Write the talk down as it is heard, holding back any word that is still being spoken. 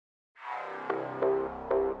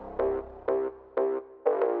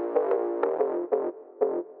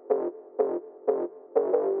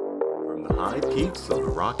rugged peaks of the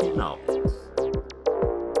Rocky Mountains.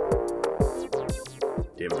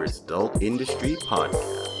 Denver's adult industry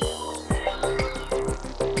podcast.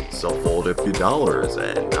 So fold up your dollars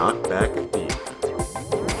and knock back a beer.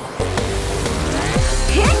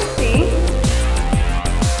 Pixie?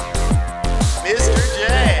 Mr.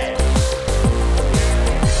 J.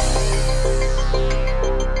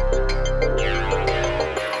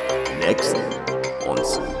 Next on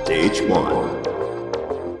Stage 1.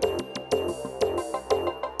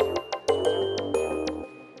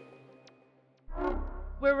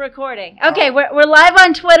 We're recording. Okay, we're live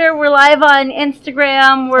on Twitter. We're live on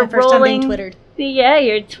Instagram. We're First time rolling. being twittered. Yeah,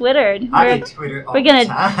 you're twittered. I get Twitter all we're gonna, the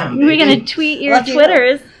time. We're baby. gonna tweet your Lucky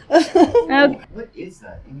Twitters. Oh, what is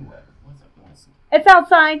that anyway? What's It's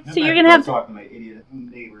outside, so you're gonna have to. talk to my idiot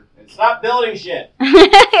neighbor. Stop building shit.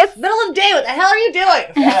 It's Middle of the day, what the hell are you doing?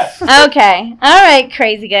 Yes. okay. All right,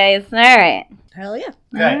 crazy guys. All right. Hell yeah.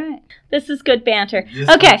 Okay. All right. This is good banter. This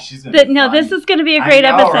Okay. one, she's gonna be fun. This is gonna be a great I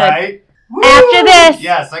know, episode. Right? After Woo! this,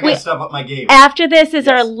 Yes, I gotta step up my game. After this is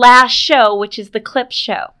our Yes. last show, which is the clip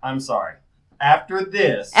show. I'm sorry. After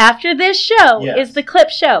this. After this show Yes. is the clip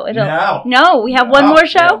show. No. We have one more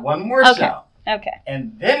show? Yeah, one more Okay. show. Okay.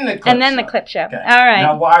 And then the clip And then show. the clip show. Okay. All right.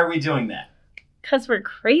 Now, why are we doing that? Because we're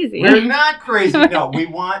crazy. We're not crazy. No, we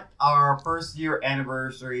want our first year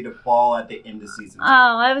anniversary to fall at the end of season 2.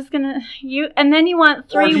 Oh, I was gonna and then you want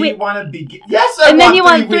Or 3 do you weeks. want to begin? Yes, I And want then you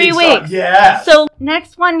want 3 3 weeks. Yes. So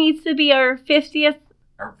next one needs to be our 50th.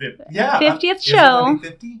 Our 50th, yeah, 50th is it show. gonna be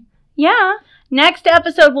 50? Yeah. Next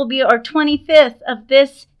episode will be our 25th of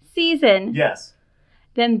this season. Yes,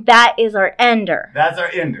 Then that is our ender. that's our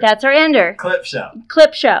ender. That's our ender. Clip show,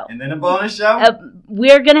 Clip show. and then a bonus show,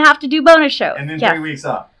 We're gonna have to do bonus shows. and then Yes. 3 weeks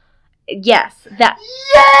off. Yes. That.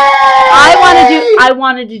 Yay! I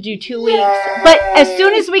wanted to do 2 weeks, but as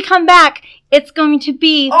soon as we come back, it's going to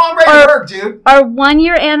be Oh, I'm ready to work, dude. our 1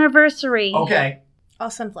 year anniversary. Okay. All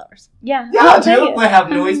sunflowers. Yeah. Yeah, Oh, dude. We have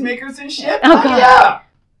noisemakers and shit. Oh, God. Yeah.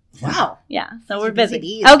 Wow. Yeah. So These we're are busy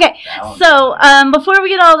busy. bees. Okay. So before we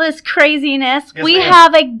get all this craziness, Yes, we ma'am.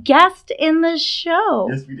 have a guest in the show.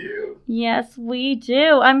 Yes, we do. Yes, we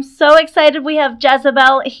do. I'm so excited. We have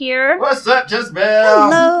Jezebel here. What's up, Jezebel?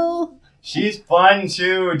 Hello. She's fun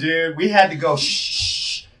too, dude. We had to go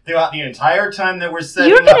shh throughout the entire time that we're setting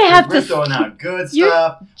You're gonna up, 'cause have we're to throwing out good you're-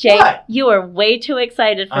 stuff. Jake, What? you are way too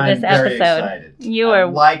excited for I'm this very episode. excited. You I are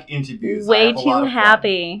like interviews. I way have a lot too of fun.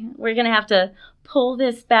 happy. We're gonna have to pull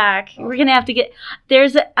this back. We're gonna have to get.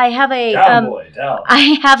 I have a Down, boy, down.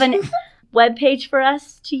 I have an web page for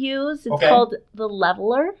us to use. It's Okay. called The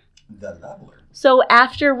Leveler. The leveler. So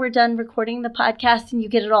after we're done recording the podcast and you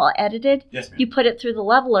get it all edited, Yes, ma'am. you put it through the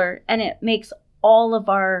Leveler and it makes all of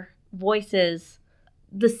our voices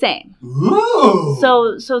the same. Ooh.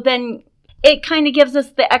 So then it kind of gives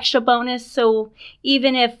us the extra bonus. So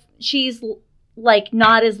even if she's like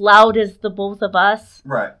not as loud as the both of us,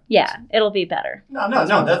 Right. yeah, it'll be better. No.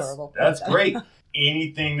 adorable. That's great.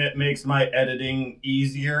 Anything that makes my editing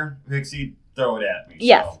easier, Pixie, throw it at me.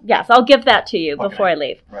 Yes, yes, I'll give that to you Okay. before I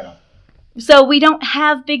leave. Right on. So we don't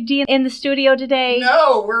have Big D in the studio today.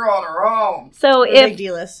 No, we're on our own. So Big if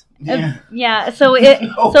deal is. Yeah. so No,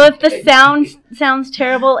 if the Big sound sounds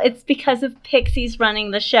terrible, it's because of Pixie's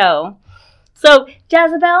running the show. So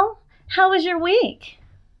Jezebel, how was your week?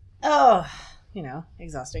 Oh,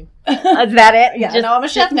 exhausting. Is that it? Yeah, Just- no, I'm a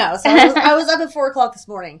chef now. So I was up at 4 o'clock this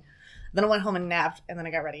morning. Then I went home and napped, and then I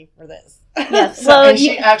got ready for this. Yes. So, Well, and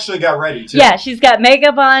she actually got ready too. Yeah, she's got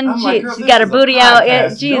makeup on. I'm like, girl, She's this got her is a booty out.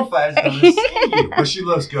 podcast. She's Nobody's gonna see you. But she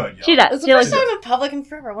looks good, yo. she does. It's the She first looks. time in public and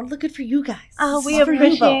forever. I want to look good for you guys. Oh, we Love for you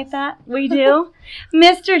appreciate both. that. We do.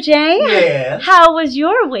 Mr. J, Yeah. how was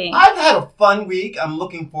your week? I've had a fun week. I'm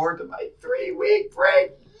looking forward to my 3-week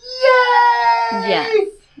break. Yay! Yes.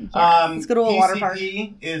 Let's go to a water park.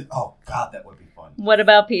 PCP is, oh God, that would be fun. What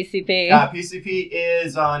about PCP? PCP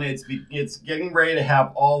is on, it's getting ready to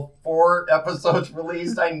have all 4 episodes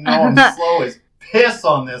released. I know I'm slow as piss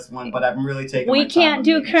on this one, but I'm really taking my We time can't on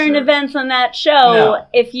do making current sure. events on that show No.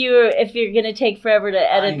 if you're gonna take forever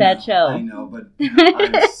to edit that I show. know, but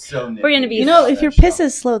I'm so nitpicky. We're gonna be- If your piss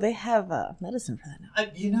is slow, they have medicine for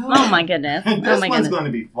that now. Oh my goodness! This Oh my one's goodness! going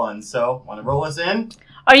to be fun, so want to roll us in?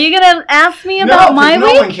 Are you gonna ask me about no, my no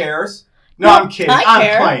week? one cares. No, I'm kidding. I I'm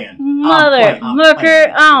care. playing. Mother, I'm looker,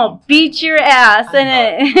 playing. I'll beat your ass. I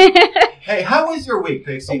And it, Hey, how was your week,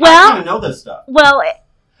 Pixie? Well- I want to know this stuff. well,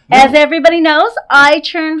 as everybody knows, I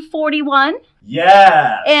turned 41,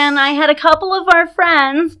 Yes. and I had a couple of our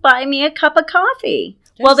friends buy me a cup of coffee.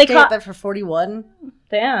 Did Well, I they stay call. up there for 41.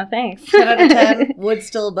 Yeah, thanks. 10 out of 10 would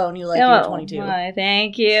still bone you like you were Oh, 22. why,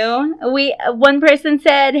 thank you. One person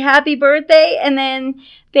said happy birthday, and then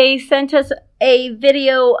they sent us a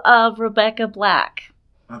video of Rebecca Black.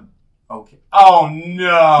 Okay. Oh,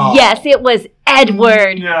 no. Yes, it was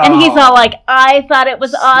Edward. No. And he's all like, I thought it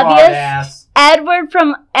was obvious. Ass. Edward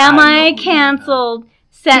from Am I Cancelled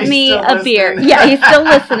sent He's me still a beer. listening? Yeah, he's still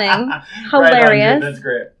listening. Right on, Hilarious. dude. That's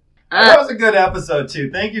great. That was a good episode,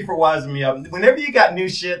 too. Thank you for wising me up. Whenever you got new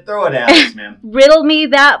shit, throw it at us, man. Riddle Me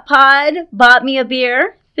That Pod bought me a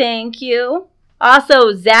beer. Thank you.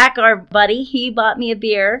 Also, Zach, our buddy, he bought me a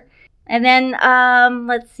beer. And then,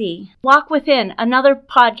 let's see. Walk Within, another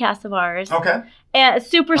podcast of ours. Okay.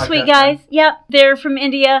 Super sweet Podcast, guys. Yep, they're from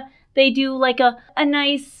India. They do like a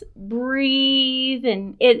nice breathe,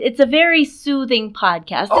 and it's a very soothing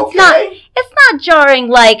podcast. It's not jarring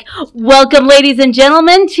like, welcome, ladies and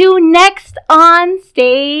gentlemen, to Next on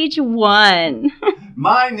Stage 1.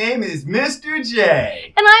 My name is Mr.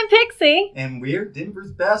 J. And I'm Pixie. And we're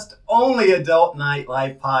Denver's best only adult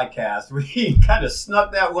nightlife podcast. We kind of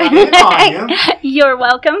snuck that one in on you. You're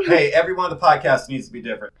welcome. Hey, every one of the podcasts needs to be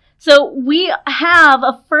different. So we have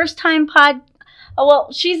a first-time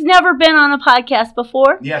well, she's never been on a podcast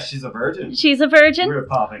before. Yeah, she's a virgin. She's a virgin. We're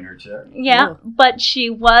popping her chair. Yeah, but she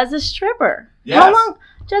was a stripper. Yes. How long?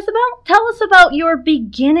 Jezebel, tell us about your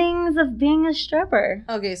beginnings of being a stripper.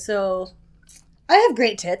 Okay, so I have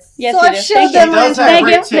great tits. Yes, so you I've do. showed Thank them you. my She does have entire-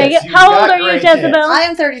 great tits. Thank you. You've How got old are you, great Jezebel? tits. I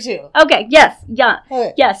am 32. Okay, yes, young.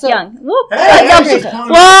 Okay, Yes, so- young. Whoop. Hey, I got just great wanted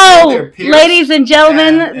to Whoa, say they're pierced. ladies and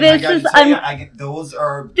gentlemen, And I this gotta is tell you, those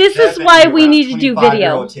are this is definitely why we around need to do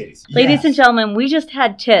 25-year-old titties. ladies Yes. and gentlemen, we just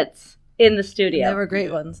had tits in the studio. They were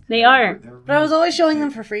great ones. They are. But I was always showing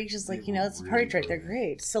them for free, just like, it's a party trick. They're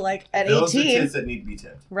great. So, like, at Those are 18, tits that need to be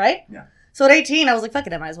tipped. right? Yeah. So at 18, I was like, fuck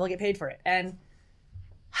it, I might as well get paid for it. And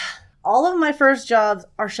all of my first jobs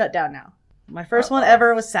are shut down now. My first one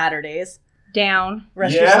ever was Saturdays. Down.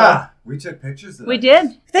 Rest yourself. We took pictures of that. We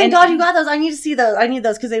did. Thank God you got those. I need to see those. I need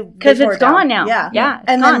those because Because it's gone now. Yeah. Yeah. It's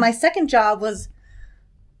And gone. then my second job was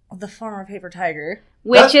the former Paper Tiger.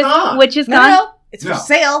 which is gone. gone. No, it's for No.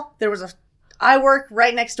 sale. I work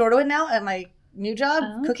right next door to it now at my new job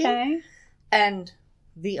cooking. Okay. And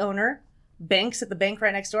the owner banks at the bank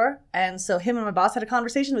right next door. And so him and my boss had a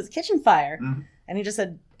conversation with kitchen fire. Mhm. And he just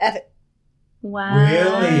said, F it. Wow.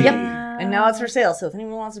 Really? Yep. And now it's for sale. So if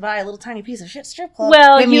anyone wants to buy a little tiny piece of shit strip club,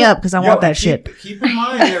 Well, hit me you- up because I Yo, want that shit. Keep in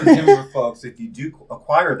mind there, Denver folks, if you do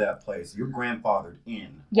acquire that place, you're grandfathered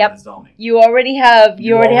in Yep. on the zoning. You already have.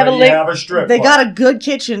 You already have a liquor. have a strip They club. got a good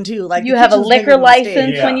kitchen too. Like You the have a kitchen's bigger liquor than the stage.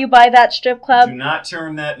 license Yeah. when you buy that strip club. Do not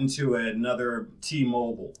turn that into another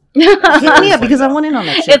T-Mobile. Hit me up Like because I that. want in on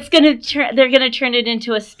that shit. It's gonna turn. They're gonna turn it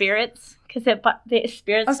into a spirits because the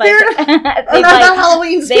spirits. A spirit? Like, Oh, they not like-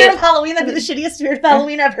 Halloween. they- Spirit of Halloween. That'd be the shittiest spirit of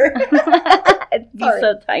Halloween ever. It'd be Sorry.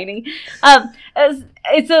 so tiny.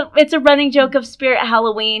 It's a running joke of Spirit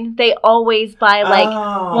Halloween. They always buy like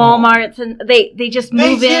Oh. Walmarts and they just They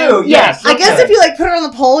move in. do, yes. I guess Okay. if you like put it on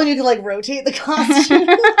the pole and you could like rotate the costume.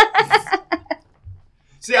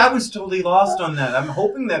 See, I was totally lost on that. I'm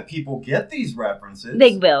hoping that people get these references.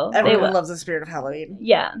 They will. They Everyone will. loves the spirit of Halloween.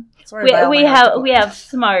 Yeah. That's where I buy all We my house have decor.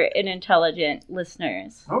 smart and intelligent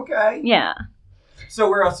listeners. Okay. Yeah. So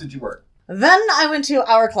where else did you work? Then I went to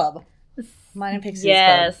our club, mine and Pixie's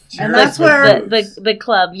Yes. club. And Cheers that's with where booze. The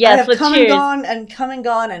club. I Yes. have With come cheers. and gone and come and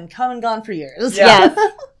gone and come and gone for years. Yes.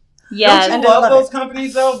 Yes. Don't And you I love love those it.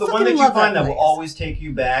 companies though? The one that fucking you love find that that will place. always take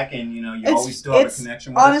you back, and you It's- always still have a it's-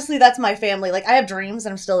 connection with. Honestly, that's my family. Like, I have dreams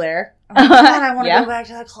and I'm still there. I'm like, God, I want to Yeah. go back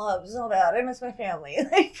to that club so bad. I miss my family. I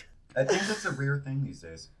think that's a rare thing these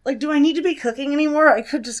days. Like, do I need to be cooking anymore? I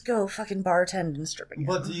could just go fucking bartend and strip again.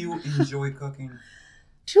 But do you enjoy cooking?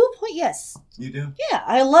 To a point, yes. You do? Yeah,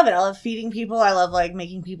 I love it. I love feeding people. I love, like,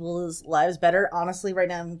 making people's lives better. Honestly, right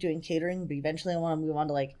now I'm doing catering, but eventually I want to move on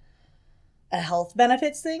to, like, a health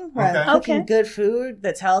benefits thing where Okay. I'm cooking Okay. good food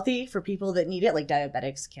that's healthy for people that need it, like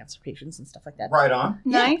diabetics, cancer patients, and stuff like that. Right on.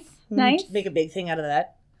 Nice. Nice. Make a big thing out of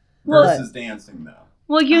that. Well- Versus dancing though.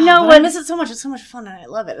 Well, you Oh, know but what? I miss it so much. It's so much fun, and I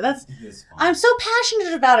love it. It is fun. I'm so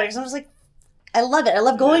passionate about it because I'm just like, I love it. I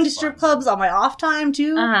love It going to is strip fun. clubs on my off time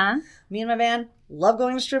too. Uh huh. Me and my van love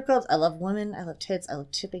going to strip clubs. I love women. I love tits. I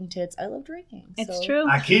love tipping tits. I love drinking. It's So- true.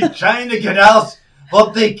 I keep trying to get out,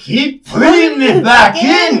 but they keep putting me back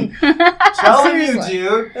in. Telling you, Seriously.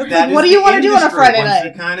 dude. It's that like, what is do you the wanna do on a industry. Friday Once night?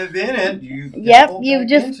 you're kind of in it, you get Yep. pulled You back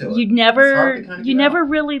just into it. you It's hard never to kinda you get never out.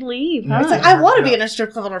 really leave. Yeah. Huh? It's like I want to be in a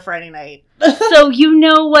strip club on a Friday night. So you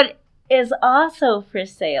know what is also for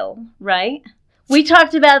sale, right? We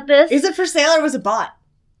talked about this. Is it for sale or was it bought?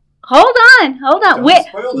 Hold on. Don't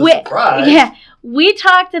spoil the surprise. Yeah, we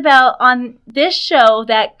talked about on this show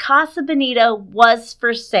that Casa Bonita was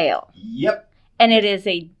for sale, Yep. and it is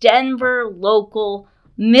a Denver local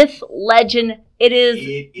myth, legend. It is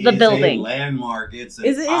It the is building. a landmark. It's an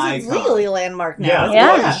Is it icon. legally a landmark now? Yeah,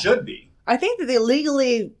 Yeah. well, it should be. I think that they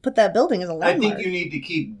legally put that building as a I landmark. think you need to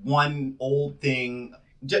keep one old thing.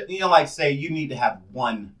 Like say you need to have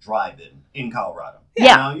one drive-in in Colorado.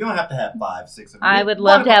 Yeah. You don't have to have 5, 6 of them. I would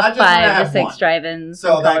love to I have just wanna 5 to have 6 one. drive-ins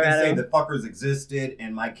So in that I Colorado. can say the fuckers existed,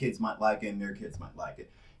 and my kids might like it, and their kids might like it.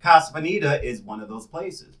 Casa Bonita is one of those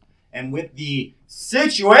places, and with the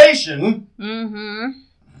situation. Mm-hmm.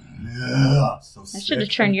 Ugh, so I should have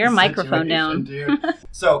sick turned of your the microphone situation, down. dude.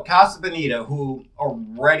 So Casa Bonita, who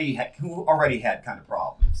already had kind of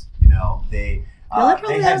problems, you know, they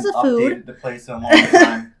probably has hadn't the food. updated the place in a long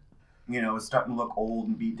time. You know, it's starting to look old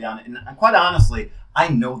and beat down. And quite honestly, I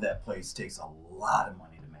know that place takes a lot of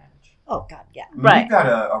money to manage. Oh, God, yeah. I mean, Right. You've got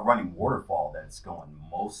a running waterfall that's going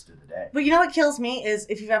most of the day. But you know what kills me is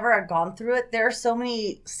if you've ever gone through it, there are so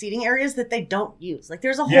many seating areas that they don't use. Like,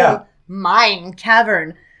 there's a whole Yeah. mine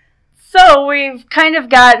cavern. So we've kind of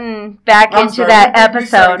gotten back I'm into sorry, that we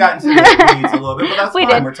sort of episode. got into the weeds a little bit, but that's We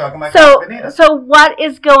fine. did. We're talking about Casa Bonita. So what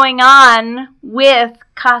is going on with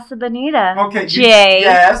Casa Bonita? Okay, Jay.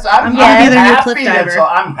 Yes, I'm gonna be the new happy cliff to diver.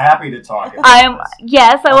 I'm happy to talk about I want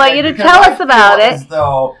Okay, you to because tell I us about feel it. As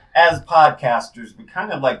though, as podcasters, we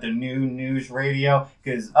kind of like the new news radio,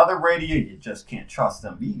 because other radio, you just can't trust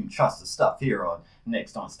them. You can trust the stuff here on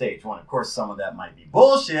Next on Stage One. Of course, some of that might be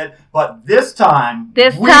bullshit, but this time, we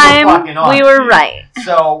were fucking on we it, were dude. right.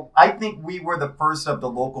 So I think we were the first of the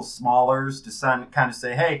local smallers to kind of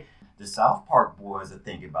say, hey, the South Park boys are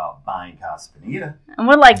thinking about buying Casa Bonita. And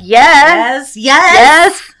we're like, yes, Yes.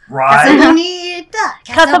 yes. Casa Right? Bonita.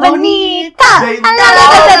 Casa Bonita. They love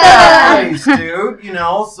Ah. that place, dude. You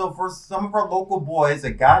know, so for some of our local boys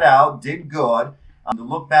that got out, did good, to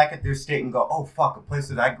look back at their state and go, oh, fuck, a place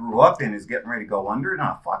that I grew up in is getting ready to go under?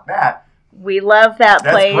 No, fuck that. We love that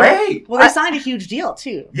That's place. great. Well, they signed a huge deal,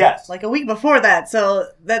 too. Yes. Like a week before that, so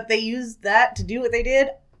that they used that to do what they did.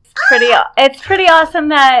 It's pretty awesome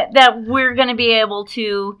that we're going to be able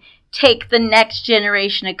to take the next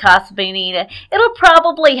generation of Casa Bonita. It'll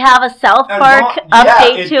probably have a South And Park yeah,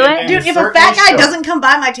 update to and it. Dude, if a certainly fat guy should. doesn't come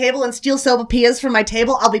by my table and steal sopapillas from my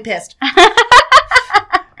table, I'll be pissed.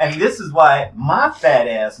 And this is why my fat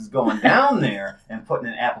ass is going down there and putting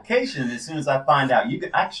an application. And as soon as I find out, I'm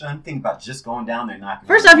thinking about just going down there and knocking.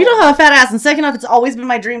 First on off, the you don't door. have a fat ass, and second off, it's always been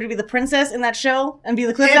my dream to be the princess in that show and be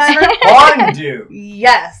the cliff diver. It's fun, dude.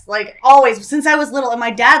 Yes, like always, since I was little. And my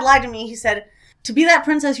dad lied to me. He said, to be that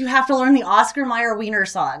princess, you have to learn the Oscar Mayer Wiener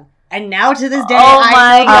song. And now to this day, Oh I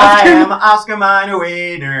my know the I Oscar- am Oscar Mayer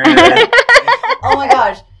Wiener. Oh my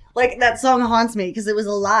gosh. Like, that song haunts me because it was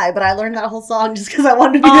a lie, but I learned that whole song just because I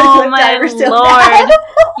wanted to be the Oh cliff my diver so lord. bad.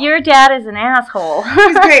 Your dad is an asshole.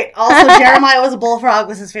 He's great. Also, Jeremiah Was a Bullfrog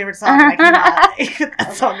was his favorite song. And I cannot get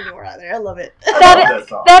that song anymore out there. I love it.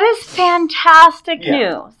 That is fantastic Yeah.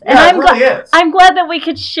 news. And Yeah, I'm it really is. I'm glad that we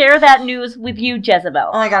could share that news with you, Jezebel.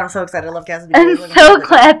 Oh my god, I'm so excited. I love Casa I'm Bonita. so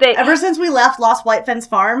glad that Ever since we left Lost White Fence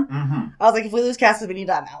Farm, Mm-hmm. I was like, if we lose Casa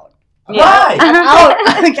Bonita, I'm out. Why? I'm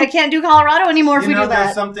out. Like, I can't do Colorado anymore if You we know, do there's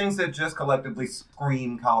that. some things that just collectively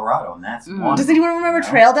scream Colorado, and that's Mm. one. Does anyone remember You know?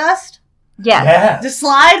 Trail Dust? Yes. Yes. The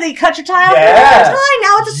slide that you cut your tile Yes. through?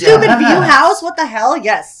 Now it's a stupid Yes. view house. What the hell?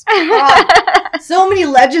 Yes. God. So many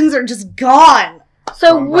legends are just gone.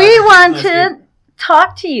 So I'm we glad want you to listened.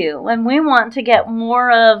 talk to you and we want to get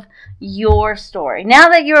more of your story. Now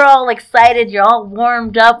that you're all excited, you're all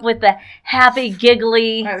warmed up with the happy,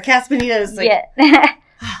 giggly. All right, the Casa Bonita is like, Yeah.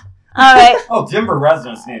 All right. Oh, Denver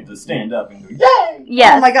residents need to stand up and go, yay!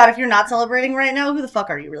 Yes. oh my god, if you're not celebrating right now, who the fuck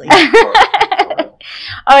are you really?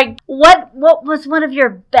 All right. What was one of your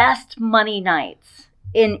best money nights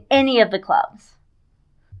in any of the clubs?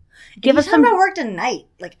 Give us Anytime some. I worked a night,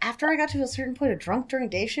 like after I got to a certain point of drunk during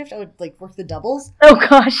day shift, I would like work the doubles, Oh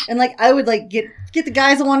gosh. and like I would like get the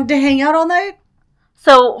guys that wanted to hang out all night.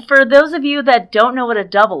 So for those of you that don't know what a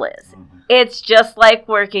double is, it's just like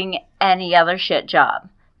working any other shit job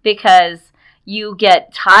because you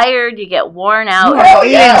get tired, you get worn out, Oh,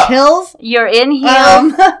 Eight yeah. inch hills. you're in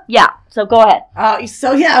heels. Yeah. So go ahead.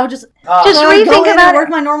 So yeah, I would just Just so I would go rethink in about and it. work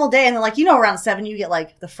my normal day, and then like around 7 you get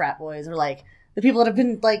like the frat boys or like the people that have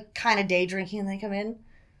been like kind of day drinking and they come in.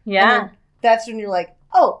 Yeah. And then that's when you're like,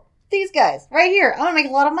 oh, these guys right here, I'm gonna make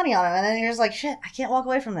a lot of money on them, and then you're just like, shit, I can't walk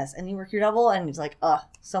away from this, and you work your double, and it's like,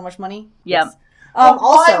 so much money. Yep. Yes. Why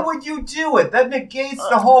Also, would you do it? That negates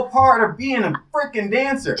the whole part of being a freaking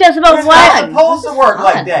dancer. Jezebel, It's why? not supposed to work Fun.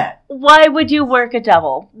 like that. Why would you work a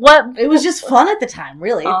double? What? it was just fun at the time,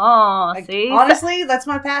 really. Oh, Like, see. honestly, that's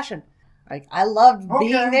my passion. Like I loved Okay.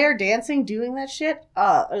 being there, dancing, doing that shit.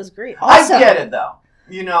 It was great. I Also, get it though.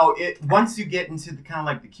 once you get into the kind of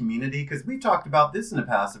like the community, because we've talked about this in the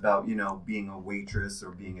past about, being a waitress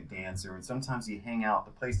or being a dancer, and sometimes you hang out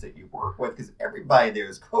at the place that you work with because everybody there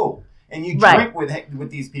is cool. And you drink with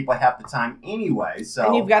these people half the time anyway, so...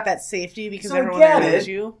 And you've got that safety because everyone knows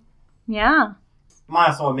you. Yeah. Might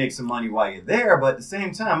as well make some money while you're there, but at the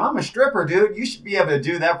same time, I'm a stripper, dude. You should be able to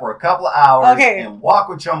do that for a couple of hours and walk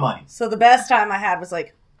with your money. So the best time I had was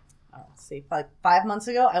like 5 months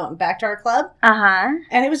ago. I went back to our club.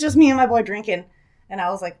 And it was just me and my boy drinking. And I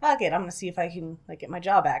was like, fuck it, I'm going to see if I can get my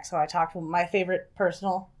job back. So I talked to my favorite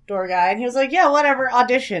personal door guy, and he was like, yeah, whatever,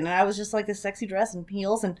 audition. And I was just like this sexy dress and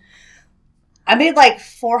heels, and I made like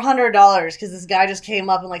 $400 because this guy just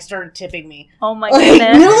came up and like started tipping me. Oh my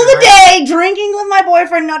goodness. Middle of the day, drinking with my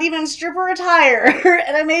boyfriend, not even stripper attire.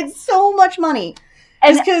 And I made so much money.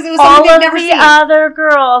 And just because it was all something of I've never the seen. other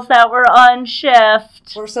girls that were on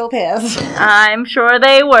shift We're so pissed. I'm sure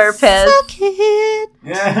they were pissed. Suck it.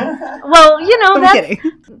 Yeah. Well, I'm kidding.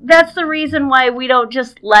 that's the reason why we don't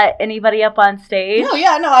just let anybody up on stage. No,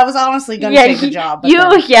 I was honestly going to take the job. But you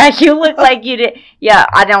look like you did. Yeah,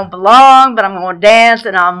 I don't belong, but I'm going to dance,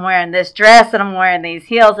 and I'm wearing this dress, and I'm wearing these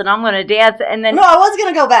heels, and I'm going to dance, and then... No, I was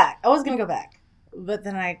going to go back. But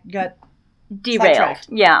then I got... derailed. Sidetracked.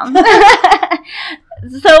 Yeah.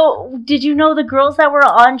 So, did you know the girls that were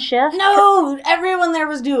on shift? No, everyone there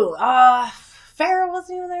was due. Farrah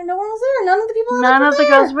wasn't even there. No one was there. None of the people. None of the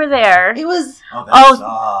girls were there. It was.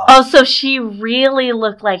 So she really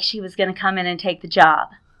looked like she was going to come in and take the job.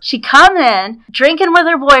 She come in, drinking with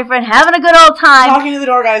her boyfriend, having a good old time. Talking to the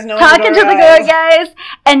door guys,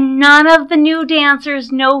 and none of the new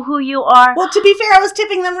dancers know who you are. Well, to be fair, I was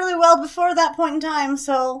tipping them really well before that point in time,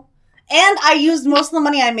 so... And I used most of the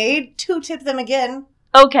money I made to tip them again.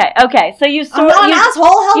 Okay. So I'm not an asshole.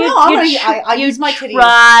 Hell no. I used my titties. You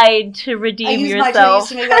tried to redeem yourself. I used my titties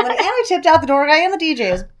to make that money. And I tipped out the door guy and the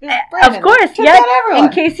DJs. Of course, yeah. In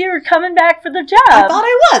case you were coming back for the job. I thought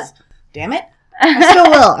I was. Damn it.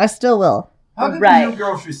 I still will. How did the new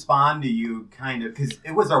girls respond to you, kind of? Because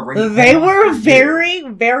it was already... They were very,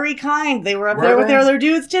 very kind. They were up there with their other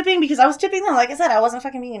dudes tipping because I was tipping them. Like I said, I wasn't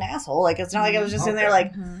fucking being an asshole. Like, it's not like I was just in there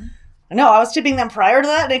like... Mm-hmm. No, I was tipping them prior to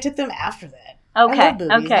that, and I tipped them after that. Okay, I love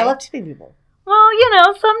boobies. I love tipping people. Well,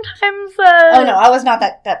 sometimes... oh, no, I was not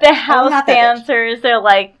that the house dancers, they're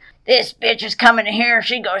like, this bitch is coming in here,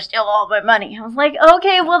 she goes steal all my money. I was like,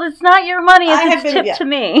 okay, well, it's not your money, it's tipped to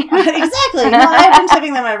me. Exactly. No, I had been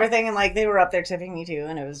tipping them everything, and, like, they were up there tipping me, too,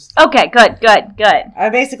 and it was... Okay, good. I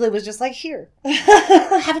basically was just like, here,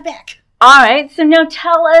 have it back. All right, so now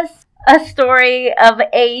tell us a story of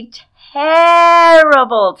a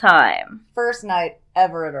terrible time. First night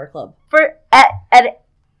ever at our club. At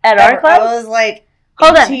our club? I was like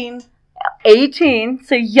 18.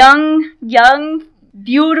 So young,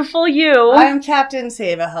 beautiful you. I am Captain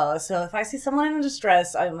Save-A-Ho, so if I see someone in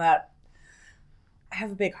distress, I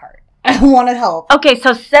have a big heart. I want to help. Okay,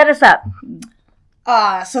 so set us up.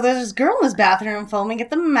 So there's this girl in this bathroom foaming at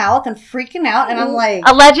the mouth and freaking out, and I'm like...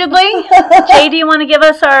 Allegedly? Jay, do you want to give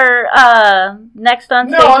us our next on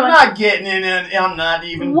stage? No, I'm not getting in it. I'm not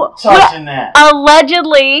even touching that.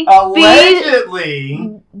 Allegedly,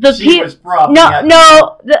 she was probably...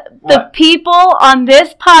 the people on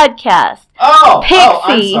this podcast. I'm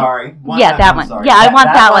sorry. That one. I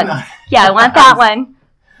want that one. Yeah, I want that one.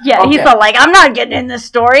 Yeah, okay. He's all like, I'm not getting in this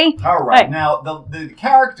story. All right. Now, the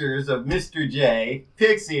characters of Mr. J,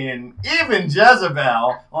 Pixie, and even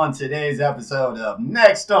Jezebel on today's episode of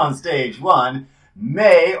Next on Stage 1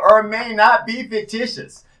 may or may not be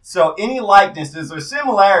fictitious. So any likenesses or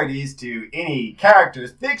similarities to any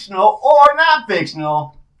characters, fictional or not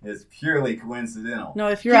fictional, is purely coincidental. No,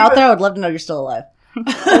 if you're out there, I would love to know you're still alive.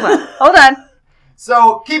 Hold on.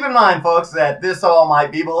 So keep in mind, folks, that this all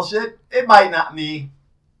might be bullshit. It might not be.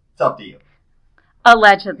 It's up to you.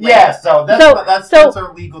 Allegedly. Yeah, so that's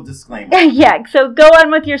our legal disclaimer. Yeah, so go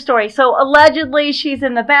on with your story. So allegedly she's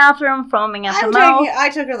in the bathroom foaming at the mouth. I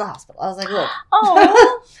took her to the hospital. I was like, look. Oh,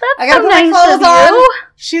 that's I gotta so put nice my clothes of you. on.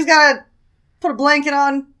 She's gotta put a blanket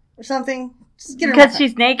on or something. Just get her because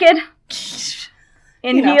she's naked?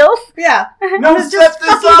 In heels? Yeah. No, set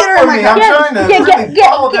this up for me. I'm trying to really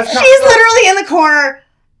follow this. She's literally in the corner,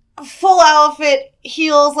 full outfit,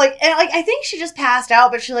 heels, and I think she just passed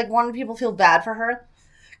out, but she wanted people to feel bad for her.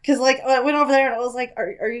 Because I went over there and I was like,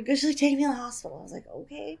 are you good? She's like, take me to the hospital. I was like,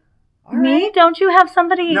 okay. Me? Right. Don't you have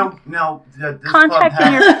somebody This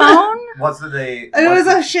contacting your phone? It was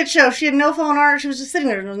a shit show. She had no phone on her. She was just sitting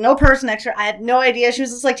there. There was no person next to her. I had no idea. She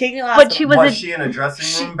was just like taking a hospital. But was she in a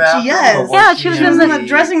dressing room bathroom? Yes. Yeah, she was in the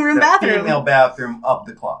dressing room bathroom. The female bathroom of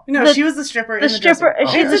the club. No, she was the stripper. The stripper.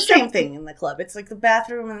 She's the same thing in the club. It's like the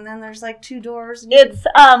bathroom, and then there's like 2 doors. It's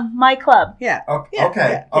my club. Yeah.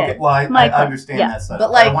 Okay. Yeah. Well, I understand that setup.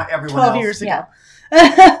 But like I want everyone 12 else. years ago.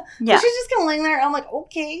 Yeah. So she's just kind of laying there. I'm like,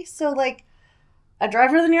 okay. So like, I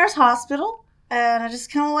drive her to the nearest hospital, and I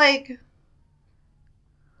just kind of like,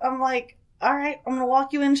 I'm like, all right, I'm gonna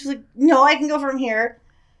walk you in. She's like, no, I can go from here.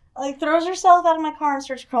 Like throws herself out of my car and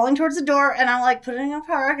starts crawling towards the door, and I'm like, put it in a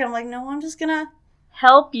park. And I'm like, no, I'm just gonna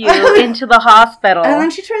help you into the hospital. And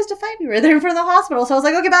then she tries to fight me right there in front of the hospital. So I was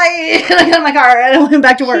like, okay, bye. And I got in my car and I went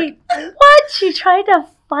back to work. What? She tried to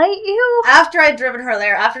fight you? After I'd driven her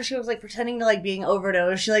there, after she was like pretending to like being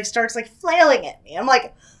overdosed, she like starts like flailing at me. I'm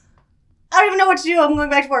like, I don't even know what to do. I'm going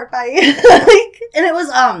back to work. Bye. And it was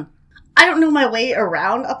I don't know my way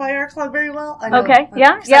around Up IR Club very well. I know, okay,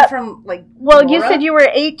 yeah. I'm from like Well, Aurora. you said you were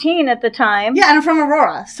 18 at the time. Yeah, and I'm from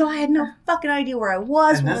Aurora, so I had no fucking idea where I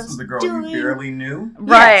was. And what this I was the girl you barely knew?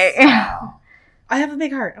 Right. Yes. Wow. I have a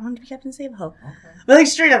big heart. I wanted to be Captain Save-A-Ho. Okay. But like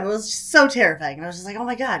straight up, it was just so terrifying. And I was just like, oh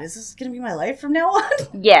my god, is this going to be my life from now on?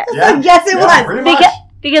 Yes. Yeah. Yes, it was. Pretty much.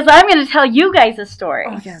 Because I'm going to tell you guys a story.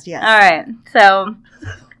 Oh, yes, yes. All right. So,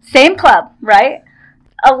 same club, right?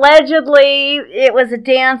 Allegedly, it was a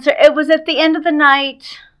dancer. It was at the end of the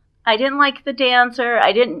night. I didn't like the dancer.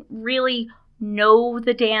 I didn't really know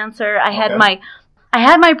the dancer. I had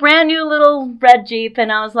my brand new little red Jeep,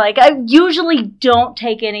 and I was like, I usually don't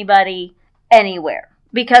take anybody anywhere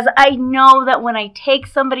because I know that when I take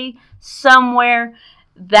somebody somewhere,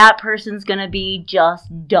 that person's going to be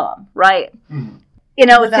just dumb, right? Mm-hmm. You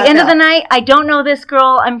know, it's the end of the night. I don't know this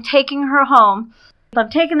girl. I'm taking her home. I'm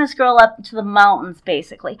taking this girl up to the mountains,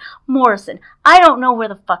 basically. Morrison. I don't know where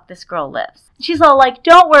the fuck this girl lives. She's all like,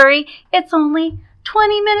 don't worry, it's only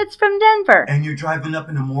 20 minutes from Denver. And you're driving up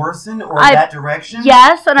into Morrison or that direction?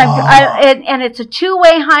 Yes, and and it's a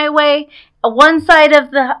 2-way highway. One side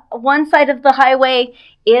of the highway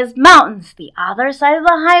is mountains. The other side of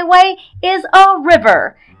the highway is a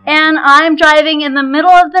river. And I'm driving in the middle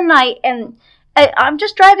of the night, and I'm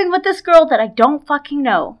just driving with this girl that I don't fucking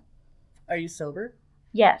know. Are you sober?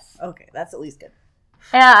 Yes. Okay, that's at least good.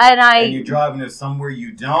 And you're driving to somewhere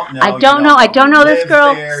you don't know. I don't know this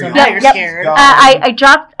girl. So now you're scared. I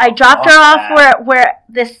dropped her off where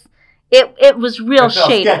this. It was real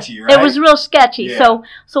shady. Sketchy, right? It was real sketchy. Yeah.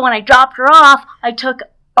 So when I dropped her off, I took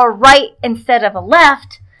a right instead of a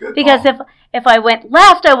left. Good because call. if I went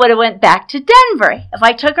left, I would have went back to Denver. If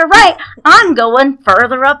I took a right, I'm going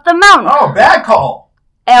further up the mountain. Oh, bad call.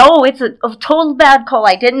 Oh, it's a total bad call.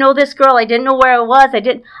 I didn't know this girl. I didn't know where I was. I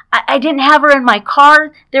didn't have her in my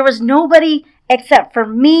car. There was nobody except for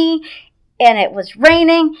me, and it was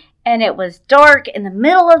raining, and it was dark in the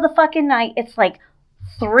middle of the fucking night. It's like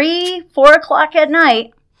 3, 4 o'clock at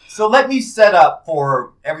night. So let me set up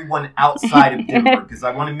for everyone outside of Denver, because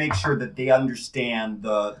I want to make sure that they understand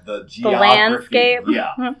the geography. The landscape.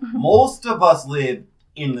 Yeah. Most of us live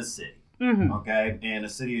in the city. Mm-hmm. Okay, and a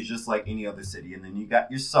city is just like any other city, and then you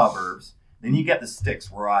got your suburbs, then you get the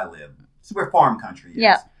sticks where I live. It's where farm country is.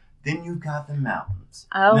 Yeah. Then you've got the mountains.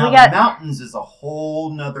 Oh, now the mountains is a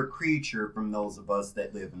whole nother creature from those of us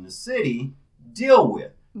that live in the city deal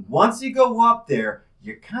with. Once you go up there,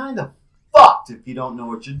 you're kind of fucked if you don't know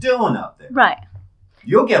what you're doing up there. Right.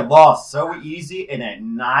 You'll get lost so easy, and at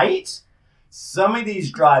night, some of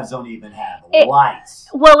these drives don't even have lights.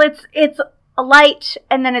 Well, it's a light,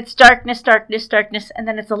 and then it's darkness, and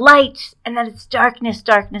then it's a light, and then it's darkness,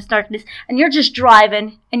 and you're just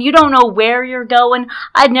driving, and you don't know where you're going.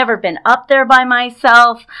 I'd never been up there by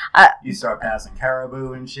myself. You start passing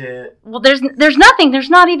caribou and shit. Well, there's nothing. There's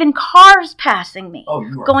not even cars passing me. Oh,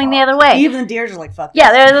 you are going fucked. the other way. Even the deers are like, fuck.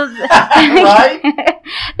 Yeah, right?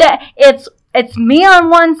 It's me on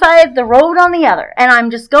one side, the road on the other, and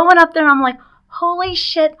I'm just going up there, and I'm like, holy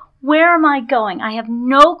shit. Where am I going? I have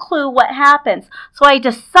no clue what happens. So I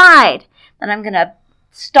decide that I'm going to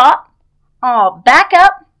stop, back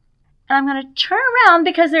up, and I'm going to turn around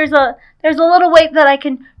because there's a little way that I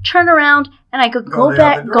can turn around and I could go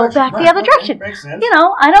back the other direction. Makes sense. You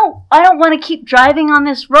know, I don't want to keep driving on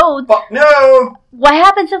this road. Fuck no. What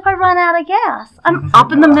happens if I run out of gas? I'm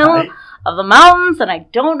up in the middle of the mountains, and I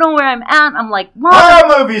don't know where I'm at. I'm like,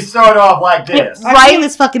 Horror movies start off like this. I've seen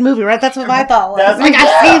this fucking movie, right? That's what I thought was.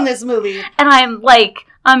 I've seen this movie. And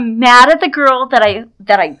I'm mad at the girl that I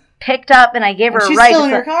picked up, and I gave her a ride. She's still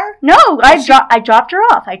in your car? No, I dropped her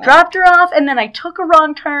off. I dropped her off, and then I took a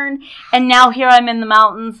wrong turn, and now here I'm in the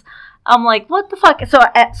mountains. I'm like, what the fuck? So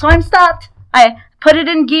I'm stopped. I put it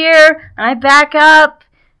in gear, and I back up,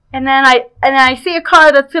 and then I see a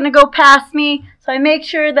car that's going to go past me, so I make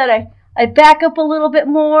sure that I back up a little bit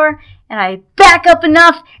more, and I back up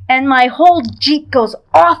enough, and my whole Jeep goes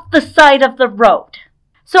off the side of the road.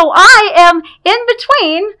 So I am in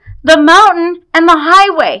between the mountain and the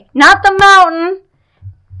highway, not the mountain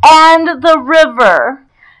and the river.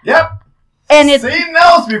 Yep. And it's seen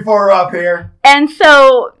those before up here. And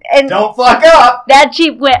so, don't fuck up. That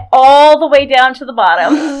Jeep went all the way down to the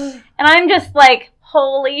bottom. And I'm just like,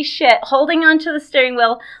 holy shit, holding onto the steering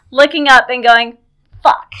wheel, looking up and going,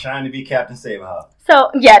 fuck. Trying to be Captain Save-A-Ho.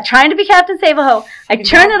 So, yeah, trying to be Captain Save-A-Ho. I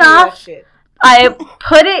turn it off. I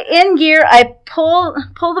put it in gear. I pull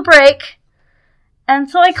the brake. And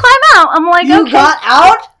so I climb out. I'm like, you okay. You got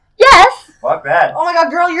out? Yes. Fuck that. Oh my god,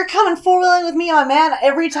 girl, you're coming four-wheeling with me, my man,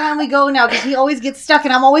 every time we go now, because he always gets stuck,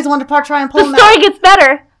 and I'm always one to try and pull him out. The story gets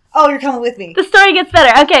better. Oh, you're coming with me. The story gets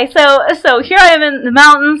better. Okay, so here I am in the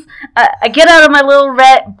mountains. I get out of my little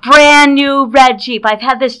brand new red Jeep. I've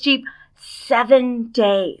had this Jeep 7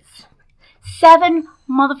 days. 7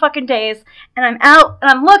 motherfucking days. And I'm out, and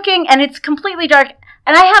I'm looking, and it's completely dark.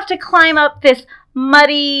 And I have to climb up this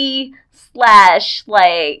muddy slash,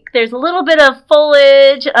 like, there's a little bit of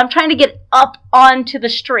foliage. I'm trying to get up onto the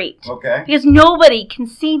street. Okay. Because nobody can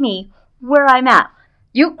see me where I'm at.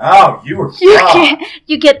 You were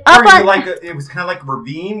you get up on it was kind of like a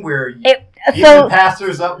ravine where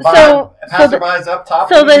passerbys up top.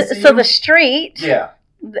 So the street, the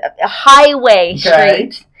highway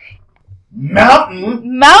street,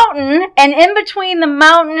 mountain, and in between the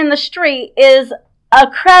mountain and the street is a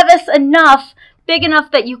crevice big enough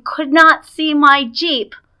that you could not see my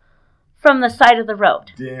Jeep from the side of the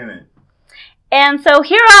road. Damn it. And so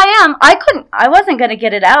here I am. I wasn't going to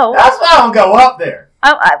get it out. That's why I don't go up there.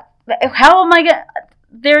 How am I going to...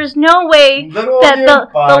 There's no way that the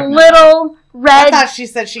little red... I thought she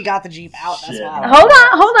said she got the Jeep out. That's why.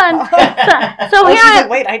 Hold on. So here I am.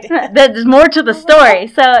 Wait, I did. There's more to the story.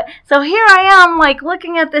 So here I am, like,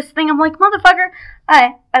 looking at this thing. I'm like, motherfucker.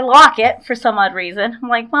 I lock it for some odd reason. I'm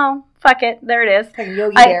like, well, fuck it. There it is.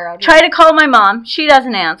 I try to call my mom. She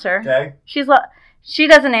doesn't answer. Okay. She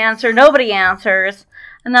doesn't answer. Nobody answers.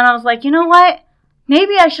 And then I was like, you know what?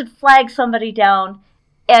 Maybe I should flag somebody down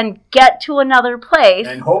and get to another place.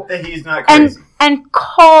 And hope that he's not crazy. And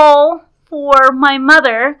call for my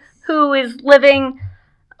mother, who is living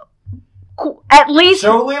at least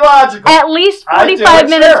 45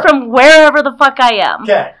 minutes from wherever the fuck I am.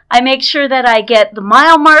 Okay. I make sure that I get the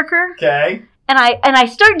mile marker. Okay. And I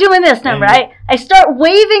start doing this now, right? I start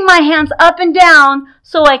waving my hands up and down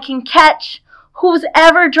so I can catch who's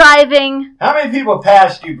ever driving. How many people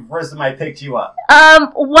passed you before somebody picked you up?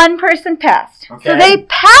 One person passed. Okay. So they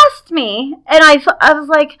passed me, and I was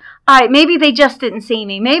like, all right, maybe they just didn't see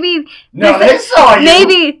me. Maybe they saw you.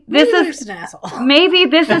 Maybe this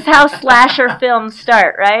is how slasher films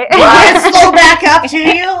start, right? Let's slow back up to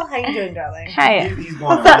you. How you doing, darling? Hi.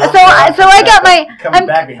 So I got coming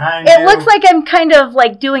back behind you. It looks like I'm kind of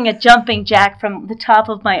like doing a jumping jack from the top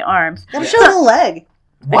of my arms. I'm showing a leg.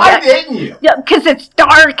 Why didn't you? Yeah, because it's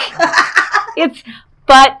dark. It's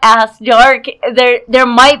butt-ass dark. There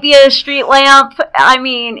might be a street lamp. I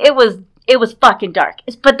mean, it was fucking dark.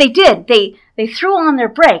 But they did. They threw on their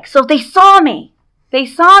brakes, so they saw me.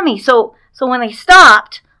 So when they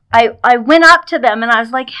stopped, I went up to them and I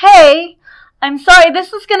was like, "Hey, I'm sorry.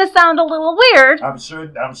 This is going to sound a little weird." I'm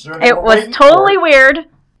sure. It was totally weird.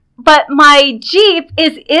 But my Jeep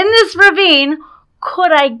is in this ravine.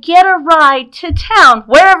 Could I get a ride to town,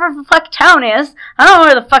 wherever the fuck town is? I don't know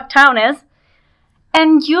where the fuck town is.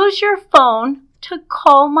 And use your phone to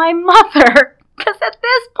call my mother. Because at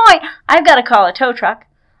this point, I've got to call a tow truck.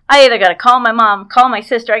 I either got to call my mom, call my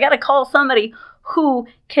sister. I got to call somebody who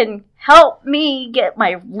can help me get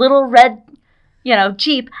my little red,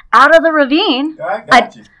 Jeep out of the ravine. I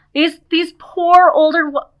got you. These poor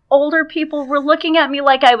older people were looking at me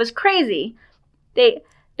like I was crazy.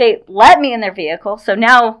 They let me in their vehicle, so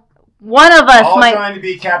now one of us trying to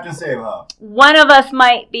be Captain Save-A-Ho. One of us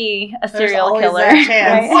might be a serial killer.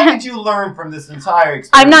 Right? What did you learn from this entire experience?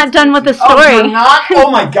 I'm not done with the story. Oh, you're not? Oh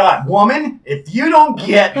my God, woman! If you don't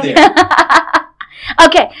get there.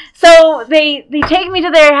 Okay, so they take me to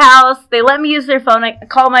their house. They let me use their phone. I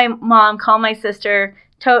call my mom, call my sister.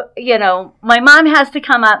 My mom has to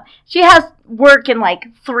come up. She has work in like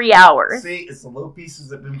 3 hours. See, it's the little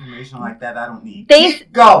pieces of information like that I don't need.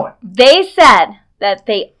 Keep going. They said that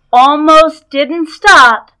they almost didn't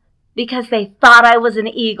stop because they thought I was an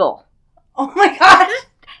eagle. Oh my God.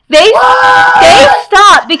 They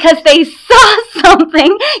stopped because they saw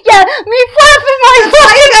something. Yeah, me flapping my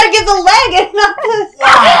Why you gotta get the leg and not the...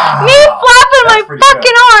 Wow. Me flapping That's my pretty fucking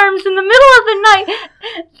good. arms in the middle of the night.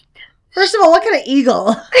 First of all, what kind of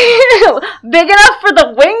eagle? Big enough for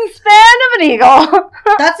the wingspan of an eagle.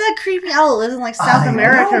 That's that creepy owl that lives in like South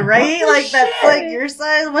America, right? Like that's like your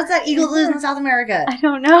size. What's that eagle that lives in South America? I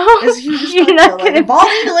don't know. It's huge. You're not Like, gonna... a bald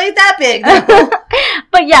eagle ain't that big.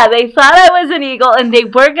 But yeah, they thought I was an eagle and they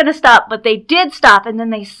weren't going to stop, but they did stop and then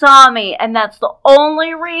they saw me, and that's the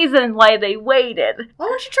only reason why they waited. Why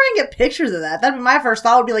don't you try and get pictures of that? That'd be my first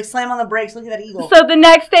thought. Would be like slam on the brakes, look at that eagle. So the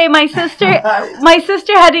next day, my sister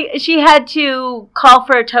had to call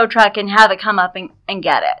for a tow truck and have it come up and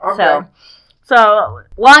get it. Okay. So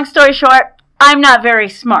long story short, I'm not very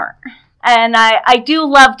smart. And I do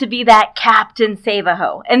love to be that Captain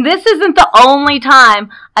Save-A-Ho. And this isn't the only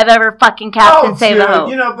time I've ever fucking Captain Save-A-Ho.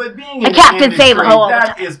 You know, but being in A Captain the Save-A-Ho all the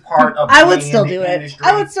industry, that time. is part of I would being still in do the it. industry.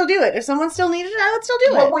 I would still do it. If someone still needed it, I would still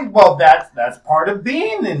do it. Well, that's part of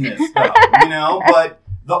being in this stuff, you know. But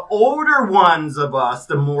the older ones of us,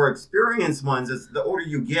 the more experienced ones, is the older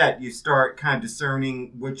you get, you start kind of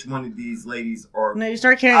discerning which one of these ladies are. No, you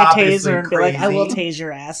start carrying a obviously taser and be like, I will crazy. tase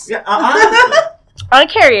your ass. Yeah, honestly. I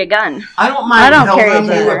carry a gun. I don't mind carry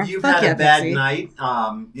helping a you taser. if you've Fuck had yeah, a bad Pixie. night,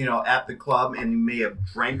 at the club, and you may have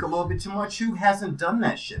drank a little bit too much. Who hasn't done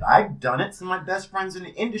that shit? I've done it. Some of my best friends in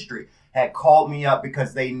the industry had called me up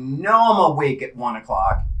because they know I'm awake at 1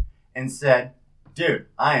 o'clock and said, dude,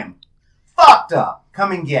 I am fucked up.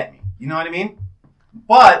 Come and get me. You know what I mean?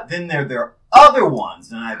 But then there are other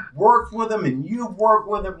ones, and I've worked with them, and you've worked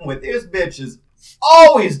with them, with this bitch is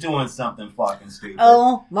always doing something fucking stupid.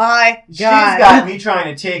 Oh my god. She's got me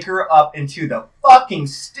trying to take her up into the fucking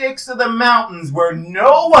sticks of the mountains where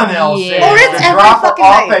no one else Yeah. is. Oh, it's to every drop her fucking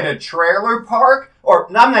off night. at a trailer park. Or,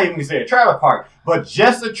 I'm not even going to say a trailer park, but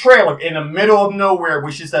just a trailer in the middle of nowhere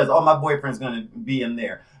where she says, oh, my boyfriend's going to be in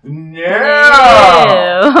there. No!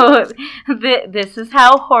 Ew. This is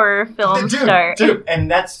how horror films start. Dude, and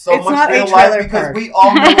that's so It's much not a real trailer life because park. we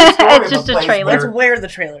all know the story It's of just a a place trailer. That's where where the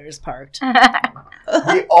trailer is parked.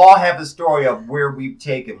 we all have a story of where we've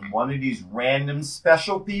taken one of these random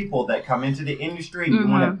special people that come into the industry and you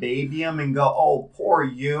want to baby them and go, oh, poor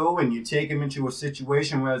you, and you take them into a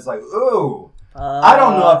situation where it's like, ooh, I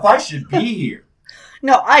don't know if I should be here.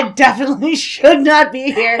 No, I definitely should not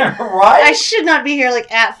be here. Right? I should not be here,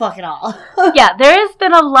 like, at fucking all. Yeah, there has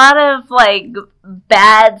been a lot of, like,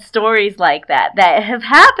 bad stories like that have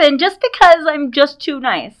happened just because I'm just too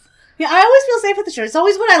nice. Yeah, I always feel safe at the show. It's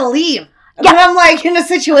always when I leave. Yeah. When I'm, like, in a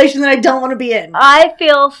situation that I don't want to be in. I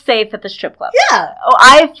feel safe at the strip club. Yeah. Oh,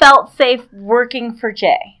 I felt safe working for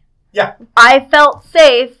Jay. Yeah. I felt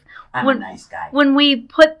safe I'm a nice guy. when we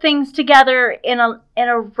put things together in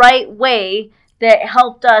a right way that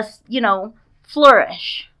helped us,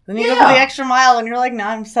 flourish. Then you go for the extra mile and you're like, nah,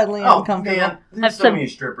 I'm suddenly uncomfortable. Man, there's I've so some- many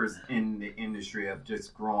strippers in the industry have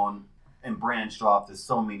just grown and branched off to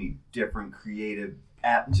so many different creative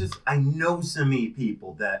I know so many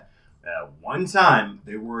people that one time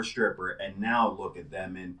they were a stripper and now look at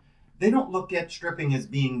them and they don't look at stripping as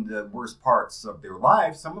being the worst parts of their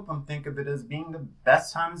lives. Some of them think of it as being the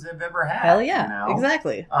best times they've ever had. Hell yeah,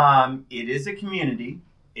 exactly. It is a community.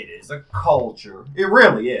 It is a culture. It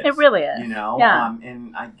really is. It really is. Yeah.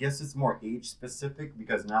 And I guess it's more age specific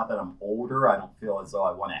because now that I'm older, I don't feel as though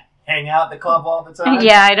I want to hang out at the club all the time.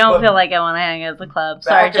 Yeah, I don't But feel like I want to hang out at the club.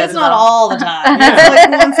 Sorry, back in It's the- not all the time. Yeah.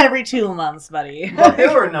 It's like once every 2 months, buddy. But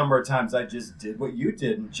there were a number of times I just did what you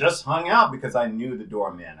did and just hung out because I knew the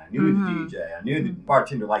doorman, I knew the DJ, I knew the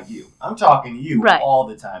bartender like you. I'm talking to you all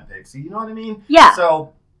the time, Pixie. You know what I mean? Yeah.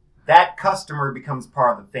 So that customer becomes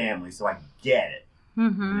part of the family, so I get it.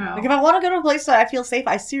 Mm-hmm. You know? Like, if I want to go to a place that I feel safe,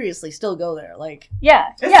 I seriously still go there. Like,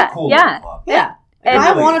 Yeah. It's yeah. a cool yeah. little club. yeah. It If I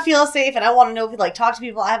really want to is. feel safe and I want to know, like, talk to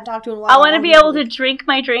people I haven't talked to in a while. I want to be able to drink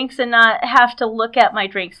my drinks and not have to look at my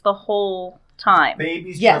drinks the whole time.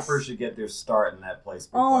 Baby Yes. strippers should get their start in that place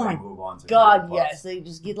Oh before my they move on to God, the bigger yes. They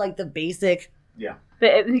just get, like, the basic... Yeah.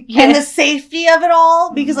 But, And the safety of it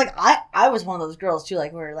all, because like I was one of those girls too,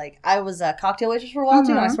 like where like I was a cocktail waitress for a while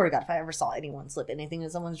too, and I swear to God, if I ever saw anyone slip anything in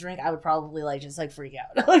someone's drink, I would probably like just like freak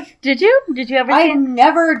out. Like, Did you ever I see?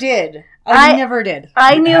 never did. I never did.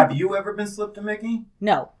 I knew. Have you ever been slipped to Mickey?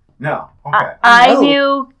 No. No. Okay. I No.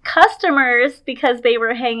 knew customers because they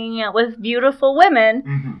were hanging out with beautiful women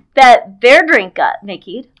Mm-hmm. that their drink got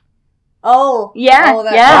Mickey'd. Oh. Yeah, Oh,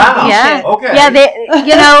 that yeah, Wow. yeah. shit. Okay. Yeah,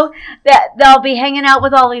 that they'll be hanging out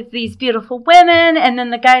with all of these beautiful women, and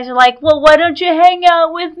then the guys are like, "Well, why don't you hang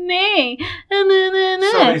out with me?" So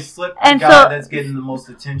they slip the And guy so- that's getting the most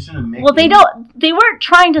attention and Mickey. Well, they weren't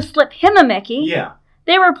trying to slip him a Mickey. Yeah.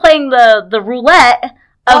 they were playing the roulette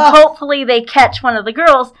of hopefully they catch one of the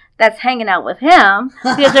girls that's hanging out with him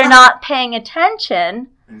because they're not paying attention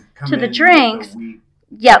to the drinks.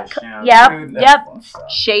 Yep.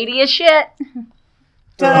 Shady as shit.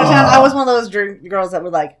 I was one of those girls that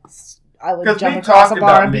would like, I would jump across the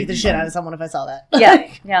bar and beat the shit out of someone if I saw that.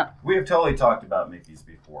 Yeah. We have totally talked about Mickey's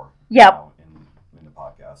before. Yep. In the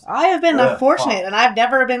podcast. I have been fortunate, and I've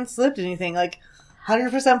never been slipped anything. Like,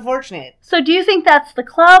 100% fortunate. So do you think that's the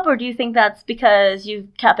club, or do you think that's because you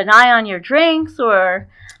kept an eye on your drinks, or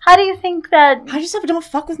how do you think that... I just have a don't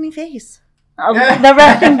fuck with me face. Oh, the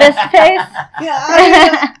resting bitch face?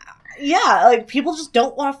 Yeah, like, people just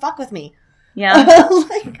don't want to fuck with me. Yeah.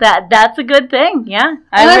 Like, that's a good thing, yeah. And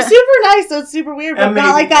I'm super nice, so it's super weird, but I'm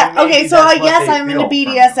not like that. Okay, so yes, I'm into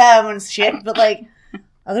BDSM and shit, but like...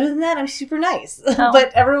 Other than that, I'm super nice. Oh.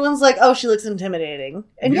 But everyone's like, oh, she looks intimidating.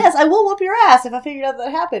 And yes, I will whoop your ass if I figured out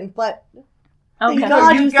that happened, but thank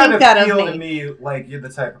God you think that of me. You gotta feel to me like you're the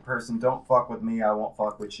type of person, don't fuck with me, I won't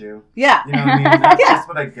fuck with you. Yeah. You know what I mean? That's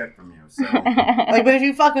what I get from you. So. Like, but if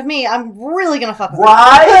you fuck with me, I'm really gonna fuck with you.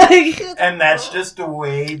 Right? And that's just the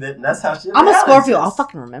way that's how shit I'm a Scorpio. I'll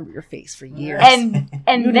fucking remember your face for years. And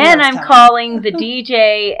then I'm calling the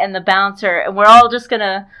DJ and the bouncer, and we're all just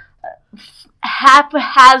gonna...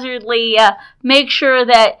 haphazardly make sure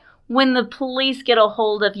that when the police get a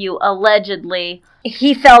hold of you, allegedly,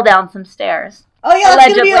 he fell down some stairs. Oh yeah,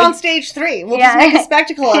 that's gonna be on stage 3. We'll just make a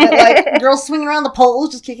spectacle of it, like girls swinging around the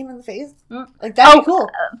poles, just kicking him in the face. Like that'd be cool.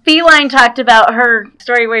 Feline talked about her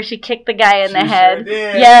story where she kicked the guy in the head. Sure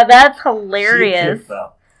did. Yeah, that's hilarious. She kicked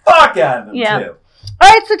the fuck out of him too. All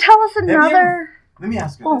right, so tell us another. Let me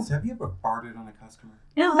ask you this: have you ever farted on a customer?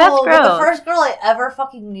 No, that's gross. But the first girl I ever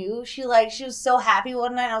fucking knew, she was so happy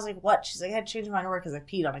one night. I was like, "What?" She's like, "I had to change my underwear because I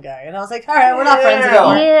peed on a guy." And I was like, "All right, we're not friends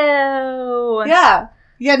anymore." Ew.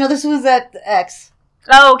 Yeah. No, this was at the X.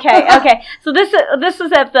 Oh, okay. So this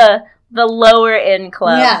is at the lower end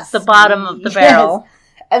club, the bottom of the barrel,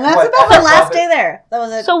 and that's about the last day there. That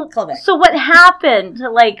was at Club X. So what happened?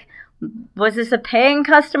 Like, was this a paying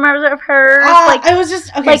customer of hers? I was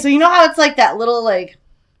just so you know how it's like that little like.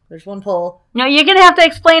 There's one pole. No, you're going to have to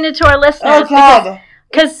explain it to our listeners. Oh, God.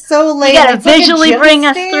 Because so late. You got to visually bring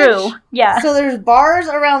us through. Yeah. So there's bars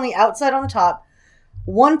around the outside on the top.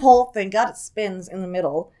 One pole, thank God it spins in the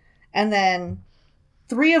middle. And then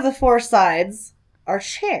 3 of the 4 sides are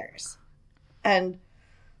chairs. And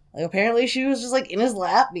like, apparently she was just like in his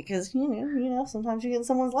lap because, you know, sometimes you get in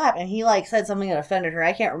someone's lap. And he like said something that offended her.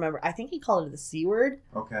 I can't remember. I think he called her the C word.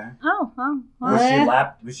 Okay. Oh.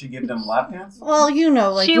 Was she giving them lap dance? Well, you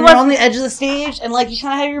know, like you're on the edge of the stage and like you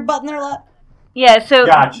kind of have your butt in their lap. Yeah, so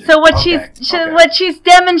gotcha. So what she's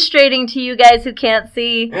demonstrating to you guys who can't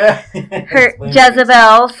see her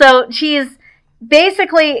Jezebel. So she's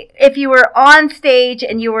basically, if you were on stage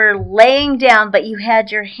and you were laying down, but you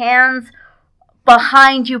had your hands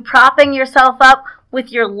behind you, propping yourself up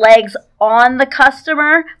with your legs on the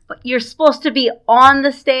customer, but you're supposed to be on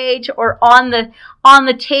the stage or on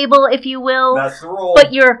the table, if you will. That's the rule.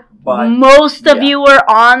 But most of you are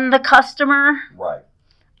on the customer. Right.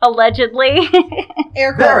 Allegedly.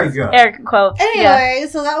 Air quotes. Very good. Air quotes. Anyway,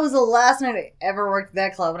 so that was the last night I ever worked at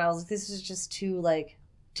that club, and I was like, this is just too much.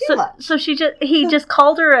 So he just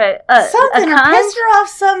called her a something, a cunt? Pissed her off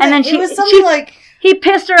something. And then it was something like... He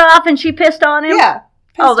pissed her off and she pissed on him? Yeah.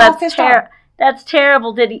 That's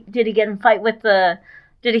terrible. Did he get in a fight with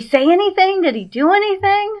did he say anything? Did he do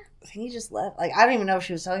anything? I think he just left. Like, I don't even know if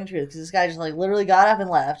she was telling the truth because this guy just like literally got up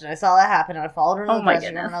and left, and I saw that happen, and I followed her in the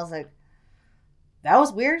dressing room, and I was like, that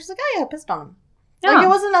was weird. She's like, oh yeah, I pissed on him. Yeah. Like, it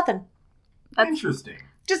wasn't nothing. That's interesting.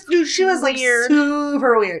 Just, dude, she was like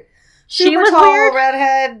super weird. She was tall, weird?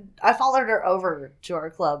 redhead. I followed her over to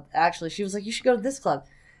our club, actually. She was like, you should go to this club.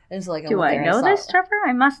 And so, like, do I know this stripper?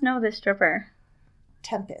 I must know this stripper.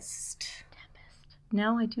 Tempest.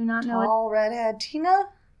 No, I do not know it. Tall, redhead. Tina?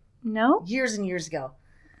 No. Years and years ago.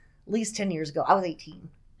 At least 10 years ago. I was 18.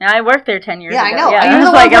 I worked there 10 years ago. Yeah, I know. You're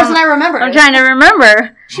the one person I remember. I'm trying to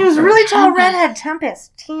remember. She was really tall, redhead.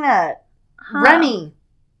 Tempest. Tina. Remy.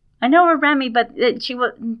 I know her Remy, but she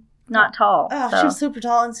was not tall. Oh, so. She was super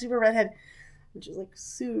tall and super redhead. Which is like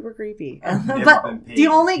super creepy. But the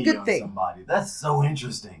only good thing. Somebody. That's so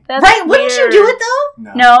interesting. That's right? Weird. Wouldn't you do it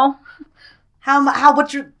though? No.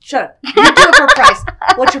 What's your, shut up. You do it for a price.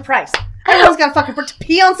 What's your price? Everyone's got to fucking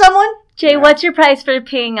pee on someone? Jay, what's your price for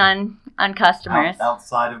peeing on customers?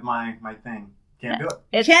 Outside of my thing. Can't do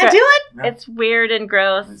it. Can't do it? No. It's weird and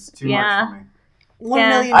gross. It's too much for me. $1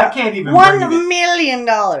 million. I can't even $1 million.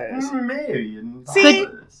 $1 million. See?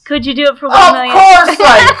 Could you do it for 1 million? Of course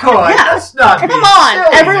I could. Yeah. That's not Come being on.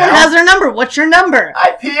 silly Everyone now. has their number. What's your number?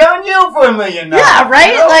 I'd pee on you for $1 million. Yeah,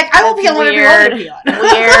 right? You know? Like, I will pee on whatever you want me to pee on.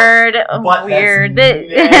 Weird. But Weird.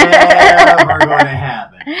 that's never going to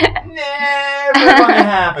happen. Never going to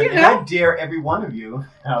happen. And I dare every one of you.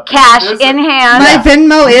 Cash in hand. My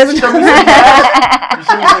Venmo is... Show me some cash. Just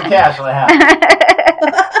show me some cash. What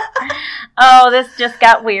happened? Oh, this just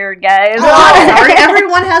got weird, guys. Oh, sorry.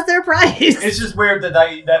 Everyone has their price. It's just weird that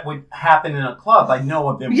that would happen in a club. I know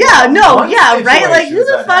of them. Yeah, no, yeah, right? Like, who situations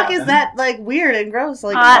the that fuck happen. is that, like, weird and gross?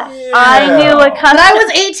 Like, I knew a couple. but I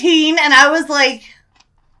was 18, and I was, like,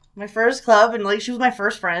 my first club, and, like, she was my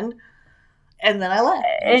first friend, and then I left.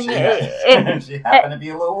 And She happened to be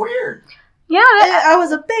a little weird. yeah. I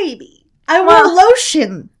was a baby. I wore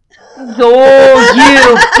lotion. Oh,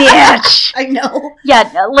 you bitch. I know.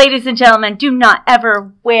 Yeah, ladies and gentlemen, do not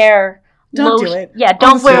ever wear Don't lotion. do it. Yeah,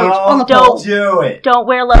 don't wear on the don't pole. Do it. don't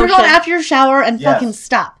wear Put it lotion. on after your shower and Yes. fucking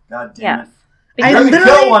stop. God damn Yes. it. I You're going to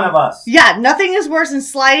literally- kill one of us. Yeah, nothing is worse than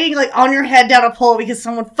sliding, like, on your head down a pole because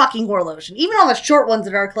someone fucking wore lotion. Even on the short ones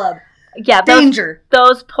at our club. Yeah, Danger.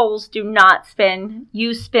 those poles do not spin.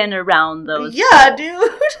 You spin around those. Yeah, poles.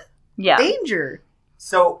 dude. Yeah. Danger.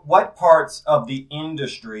 So, what parts of the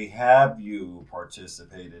industry have you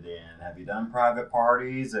participated in? Have you done private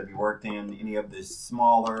parties? Have you worked in any of the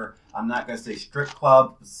smaller, I'm not going to say strip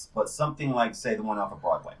clubs, but something like, say, the one off of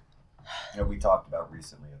Broadway that we talked about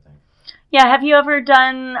recently, I think. Yeah, have you ever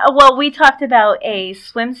done, well, we talked about a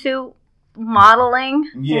swimsuit modeling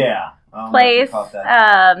Yeah. place.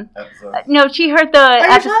 Episode. No, she heard the Are you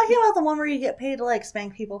episode. talking about the one where you get paid to, like,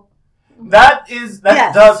 spank people? That Yes.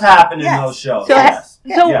 does happen in Yes. those shows. So- yes.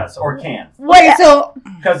 so- Yes, or can. Okay, so,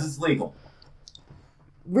 Because it's legal.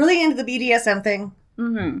 really into the BDSM thing.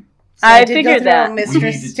 Mm-hmm. So I did figured go through that. a We need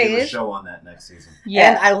mistress to do a stage. show on that next season. And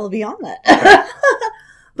Yeah. I will be on that.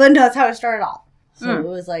 But no, that's how it started off. So Mm. it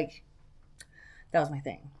was like, that was my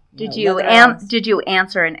thing. Did know, you leather arms. did you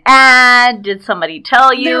answer an ad? Did somebody tell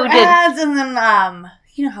There you? were ads, and then,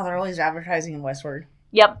 you know how they're always advertising in Westward.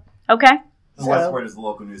 Yep. Okay. The So- Westward is the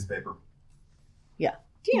local newspaper.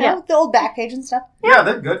 You know, Yeah. the old back page and stuff. Yeah,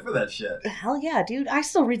 they're good for that shit. Hell yeah, dude. I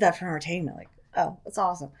still read that for entertainment. Like, oh, that's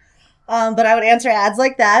awesome. But I would answer ads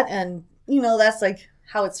like that, and, you know, that's, like,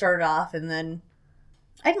 how it started off. And then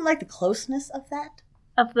I didn't like the closeness of that.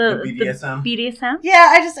 Of the BDSM? BDSM. Yeah,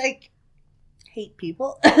 I just, like, hate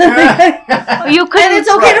people. You And couldn't. it's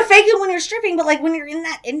okay Right. to fake it when you're stripping, but, like, when you're in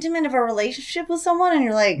that intimate of a relationship with someone and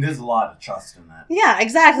you're like, There's a lot of trust in that. yeah,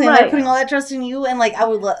 exactly. And they're Right. putting all that trust in you, and, like, I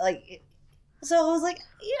would, like, so it was like,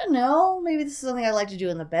 you know, maybe this is something I like to do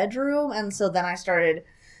in the bedroom. And so then I started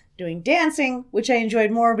doing dancing, which I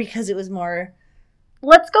enjoyed more because it was more,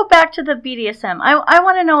 Let's go back to the BDSM. I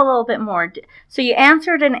want to know a little bit more. So you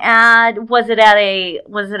answered an ad. Was it at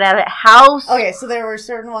a house? okay, so there were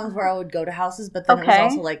certain ones where I would go to houses, but then it Okay.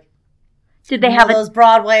 was also like, Did they you have know, a? those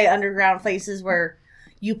Broadway underground places where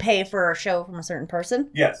you pay for a show from a certain person?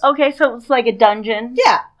 Yes. Okay, so it's like a dungeon.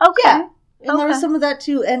 Yeah. Okay. Yeah. And there was Okay. some of that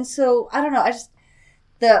too. And so, I don't know, I just,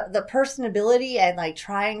 the personability and like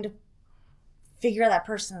trying to figure out that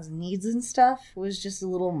person's needs and stuff was just a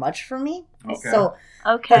little much for me. Okay. So,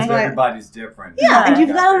 Okay. That's why- Everybody's different. yeah, and Yeah.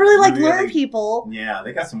 you've got to really like learn Really- people. Yeah,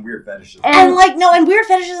 they got some weird fetishes. And like, no, and weird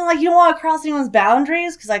fetishes and like, you don't want to cross anyone's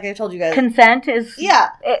boundaries because like I told you guys. Consent is. Yeah.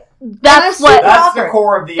 That's I'm what. super That's the awkward.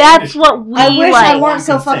 core of the That's industry. what we I wish like. I weren't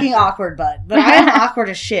so Consent. fucking awkward, bud. But I am awkward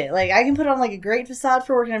as shit. Like, I can put on like a great facade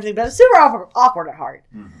for work and everything, but I'm super awkward at heart.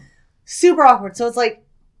 Mhm. Super awkward. So it's like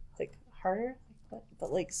harder?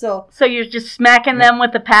 But like, so. So you're just smacking them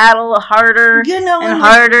with the paddle harder You know, and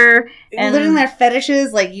like, harder. And learning their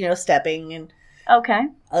fetishes, like, you know, stepping and. Okay.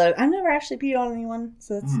 I've never actually peed on anyone,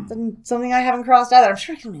 so that's Hmm. something I haven't crossed either. I'm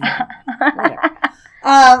sure I can.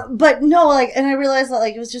 Whatever. But no, like, and I realized that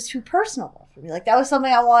like it was just too personal for me. Like that was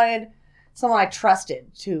something I wanted someone I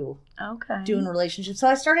trusted to Okay. do in a relationship. So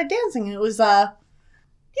I started dancing, and it was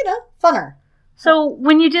you know, funner. So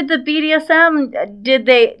when you did the BDSM, did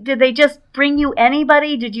they just bring you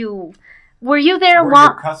anybody? Were you there Were long?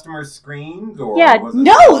 your customers screened? Or Yeah, was it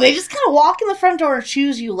No, they just kind of walk in the front door and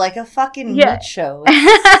choose you like a fucking Yeah. meat show.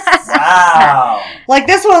 Wow. Like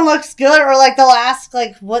this one looks good, or like they'll ask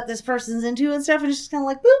like what this person's into and stuff, and it's just kind of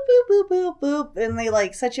like boop boop boop boop boop, and they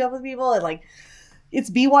like set you up with people, and like it's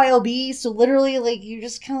BYOB, so literally like you're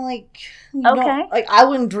just kind of like you Okay. don't- like I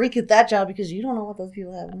wouldn't drink at that job because you don't know what those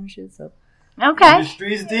people have and shit. So Okay.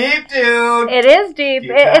 Industry's deep, dude. It is deep. You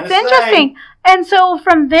gotta It's interesting. And so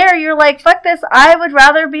from there, you're like, fuck this. I would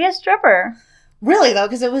rather be a stripper. really though,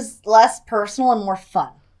 because it was less personal and more fun.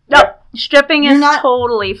 No, stripping You're is not-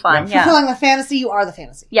 totally fun. Yeah. Fulfilling the fantasy, you are the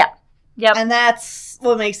fantasy. Yeah. Yep. And that's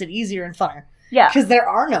what makes it easier and funner. Yeah. Because there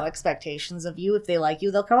are no expectations of you. If they like you,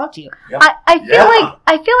 they'll come up to you. Yep. I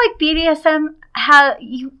feel like BDSM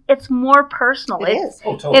it's more personal. It is.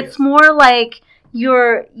 Oh, totally. It's more like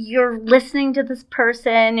you're listening to this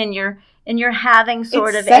person and you're having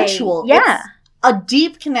sort of sensual. It's a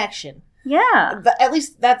deep connection. Yeah. But at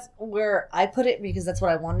least that's where I put it, because that's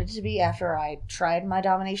what I wanted it to be after I tried my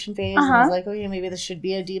domination phase. And I was like, okay, maybe this should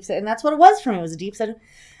be a deep set. And that's what it was for me. It was a deep set.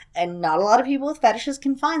 And not a lot of people with fetishes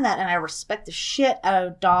can find that. And I respect the shit out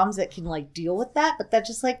of doms that can, like, deal with that. But that's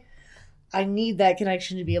just, like, I need that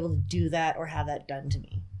connection to be able to do that or have that done to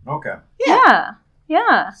me. Okay.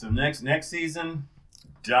 Yeah. So next season,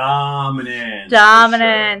 dominance.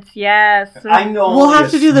 Dominance, sure. yes. I know. We'll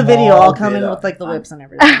have to do the video. I'll come in with, like, the whips and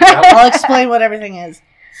everything. I'll explain what everything is.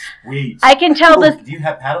 Sweet. I can tell this. Do you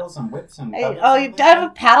have paddles and whips and? I have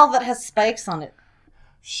a paddle that has spikes on it.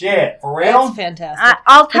 Shit, for real? It's fantastic.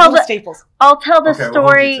 I'll tell the staples. I'll tell the Okay,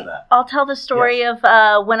 story. we'll get to that. I'll tell the story of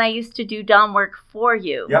when I used to do dom work for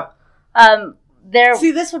you. Yep. See,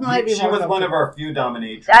 this one might be She more was fun one too. of our few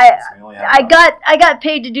dominatrixes. We only have I got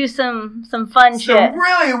paid to do some fun shit. some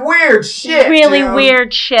really weird shit. Really dude.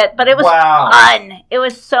 weird shit, but it was fun. It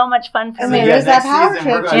was so much fun for And me. there is that next power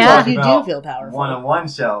season, we're trip. gonna Yeah. talk You do about feel powerful. one-on-one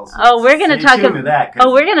shells. Oh, we're gonna Stay talk tuned to that,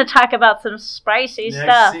 'cause we're gonna talk about some spicy next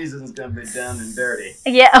stuff. season's gonna be down and dirty.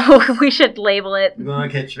 Yeah, we should label it. You're gonna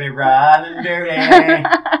catch me riding dirty.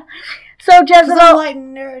 So I'm Jezebel. white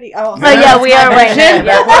and nerdy. Oh, yeah, we are white and nerdy.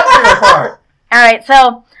 That was your part. All right,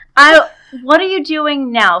 so what are you doing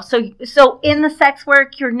now? So in the sex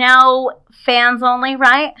work, you're now fans only,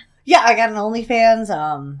 right? Yeah, I got an OnlyFans.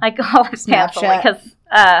 I call it fans only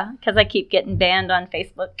Snapchat. because I keep getting banned on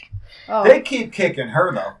Facebook. Oh. They keep kicking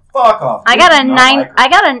her though. Fuck off. I'm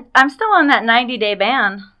still on that 90-day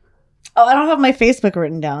ban. Oh, I don't have my Facebook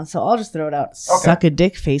written down, so I'll just throw it out. Okay. Suck a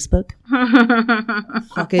dick, Facebook.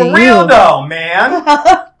 Fuck For real though, man.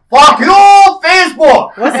 Fuck you,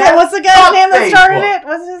 Facebook. What's the guy's name that started Facebook. it?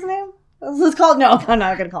 What's his name? Let's call it. No, I'm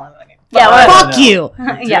not gonna call him that name. Yeah, Fuck you.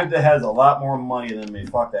 The dude Yeah. that has a lot more money than me.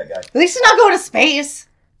 Fuck that guy. At least he's not going to space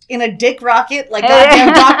in a dick rocket like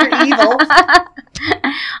goddamn Dr. Evil.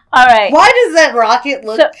 All right. Why does that rocket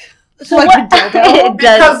look So like what? a dildo? It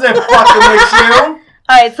does. Because they're fucking with you.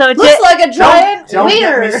 All right, so Looks like a giant Don't get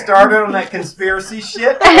wiener. me started on that conspiracy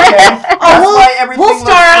shit. Okay? We'll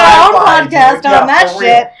start our own podcast on that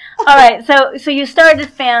shit. All right, so you started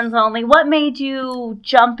fans only. What made you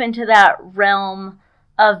jump into that realm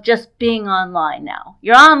of just being online now?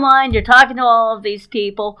 You're online, you're talking to all of these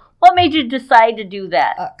people. What made you decide to do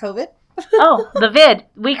that? COVID? Oh, the vid.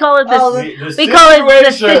 We call it The we call it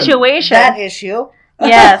the situation. That issue.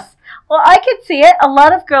 Yes. Well, I could see it. A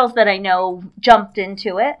lot of girls that I know jumped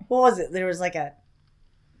into it. What was it? There was like a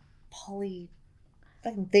poly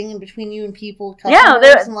fucking thing in between you and people. Yeah,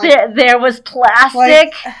 there was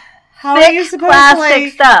plastic. How are you supposed plastic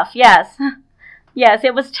to stuff? Yes. Yes,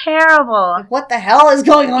 it was terrible. What the hell is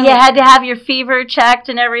going on? You had to have your fever checked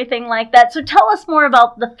and everything like that. So tell us more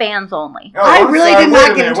about the fans only. Oh, I really did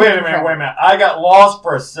not get into Wait it a before. minute. I got lost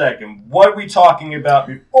for a second. What are we talking about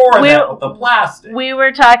before that with the plastic? We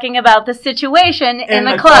were talking about the situation in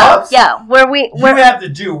the clubs? Yeah, where You have to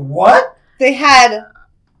do what? They had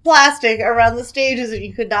plastic around the stages and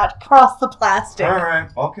you could not cross the plastic. All right.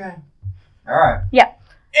 Okay. All right. Yeah.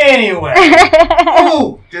 Anyway.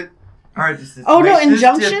 Ooh. All right. No,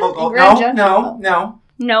 injunction? In Grand Junction? No.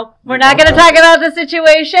 Nope. We're not going to talk about the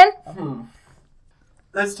situation.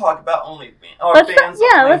 Let's talk about OnlyFans.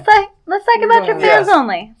 Let's talk about your fans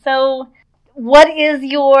only. So, what is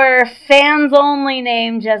your fans only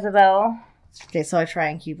name, Jezebel? Okay, so I try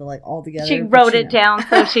and keep it like all together. She wrote it down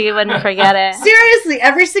so she wouldn't forget it. Seriously,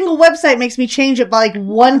 every single website makes me change it by like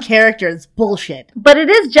one character. It's bullshit. But it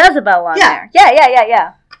is Jezebel on there.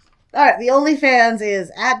 Yeah. All right, the OnlyFans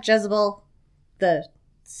is at Jezebel, the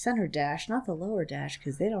center dash, not the lower dash,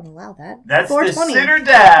 because they don't allow that. That's 420. the center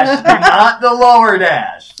dash, not the lower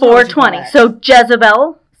dash. 420. So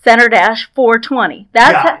Jezebel, center dash, 420.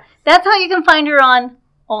 That's how you can find her on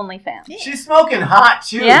OnlyFans. She's smoking hot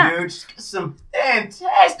too, dude. She's got some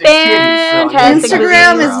fantastic titties.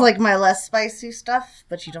 Instagram is like my less spicy stuff,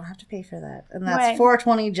 but you don't have to pay for that. And that's Right.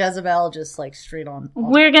 420 Jezebel, just like straight on.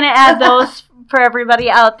 We're going to add those for everybody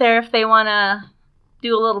out there if they want to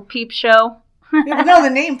do a little peep show. Yeah, but no, the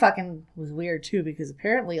name fucking was weird too, because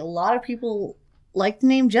apparently a lot of people like the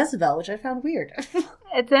name Jezebel, which I found weird.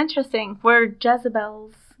 It's interesting. We're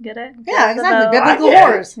Jezebels. Get it? Yeah, exactly. Jezebel. Biblical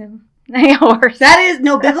whores. Whores. That is,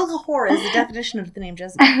 no, biblical whore is the definition of the name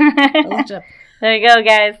Jezebel. I looked it up. There you go,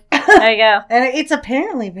 guys. There you go. And it's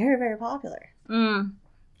apparently very, very popular.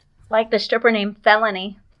 Like the stripper named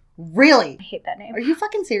Felony. Really? I hate that name. Are you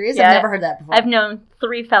fucking serious? Yeah, I've never heard that before. I've known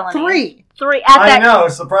 3 felonies. 3 at I that. know.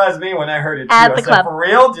 It surprised me when I heard it too. At I the said, club. for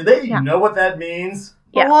real? Do they even know what that means?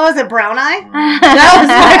 Yeah. What was it? Brown eye? That was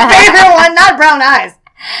my favorite one. Not brown eyes.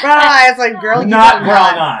 Brown eyes, like girl. Not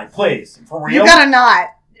brown eye, please. For real? You got a knot.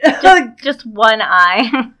 Just one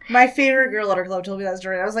eye. My favorite girl at our club told me that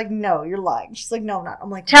story. I was like, "No, you're lying." She's like, "No, I'm not." I'm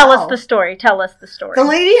like, Tell "No." us the story. Tell us the story. The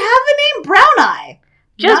lady had the name Brown Eye,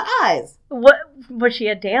 Just- not eyes. What was she,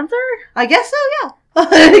 a dancer? I guess so. Yeah.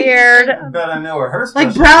 Weird. I bet I know what her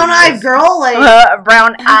Like specialty brown-eyed is. girl, like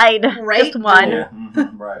Brown-eyed. Right? Just one. Yeah,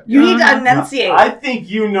 right. you need to enunciate. I think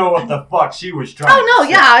you know what the fuck she was trying Oh no, to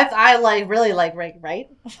say. yeah, I like really like right.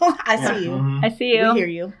 I see you. Mhm. I see you. We hear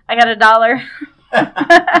you. I got $1.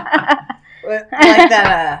 I like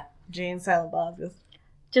that Jane Silent Bob.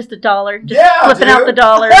 Just $1. Just Yeah, flipping out dude. the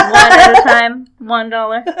dollars one at a time.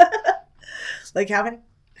 $1. Like how many?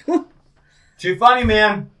 Too funny,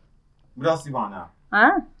 man. What else do you want now?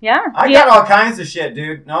 Yeah. I got all kinds of shit,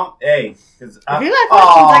 dude. No, hey. If you got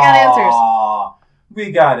questions, I got answers.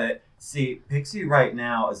 We got it. See, Pixie right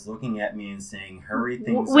now is looking at me and saying, "Hurry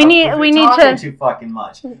things We up, need- 'cause we you're need talking to- too fucking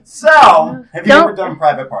much." So, have you ever done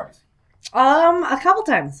private parties? A couple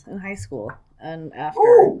times in high school and after.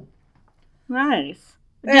 Ooh. Nice.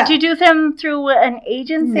 Yeah. Did you do them through an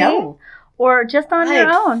agency? No. Or just on your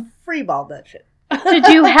own? Freeballed that shit. Did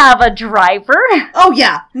you have a driver? Oh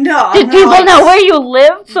yeah. No. Did people know where you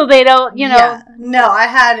lived so they don't, you know? Yeah. No, I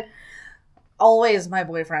had always my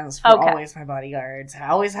boyfriends for Okay. always my bodyguards. I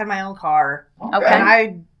always had my own car. Okay. And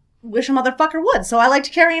I wish a motherfucker would, so I like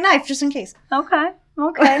to carry a knife just in case. Okay.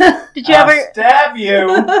 Did you I'll ever stab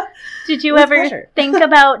you? did you With ever pleasure. think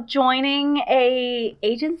about joining a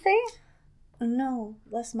agency? No,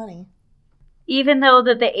 less money. Even though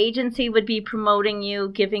that the agency would be promoting you,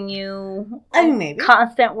 giving you I mean, maybe.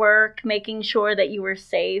 constant work, making sure that you were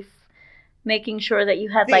safe, making sure that you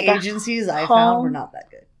had The like agencies I home. found were not that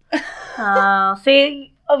good.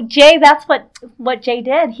 Jay, that's what Jay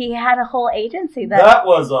did. He had a whole agency That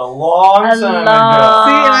was a long time ago. See,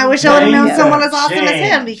 and I wish I would have known Things someone have as awesome as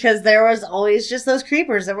him changed. because there was always just those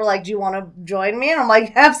creepers that were like, "Do you want to join me?" And I'm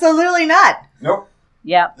like, "Absolutely not." Nope.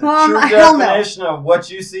 Yep. The hell true no. definition of what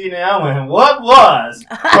you see now and what was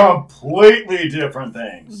completely different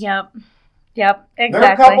things. Yep. There are a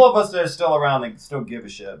Exactly. couple of us that are still around that still give a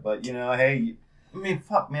shit, but you know, hey, I mean,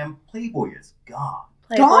 fuck, man, Playboy is gone.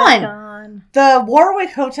 Playboy's Gone. The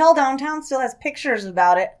Warwick Hotel downtown still has pictures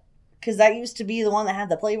about it because that used to be the one that had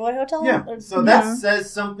the Playboy Hotel. Yeah, Or- so that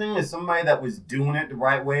says something as somebody that was doing it the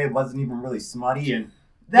right way. It wasn't even really smutty, and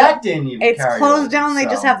that didn't even It's carry closed over, down. They so.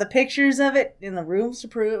 just have the pictures of it in the rooms to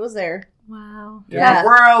prove it was there. Wow. Yeah. The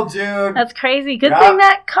world, dude. That's crazy. Good Yeah. thing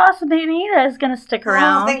that Casa Bonita is going to stick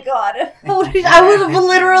around. Oh, thank God. I would have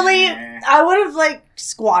literally, I would have like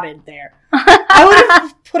squatted there. I would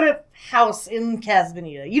have put a house in Casa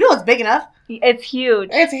Bonita. You know it's big enough. It's huge.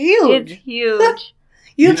 It's huge. It's huge.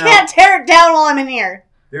 You You know- can't tear it down while I'm in here.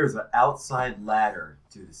 There's an outside ladder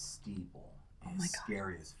to the steeple. Oh It's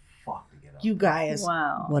scary as fuck to get up. You guys.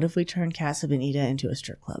 Wow. What if we turn Casa Bonita into a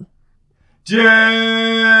strip club? Dude.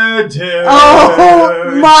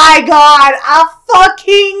 Oh my God. A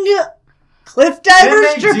fucking cliff diver Didn't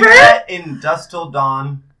they stripper? do that in Dusk Till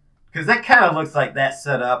Dawn? Because that kind of looks like that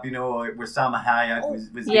setup, you know, where Salma Hayek was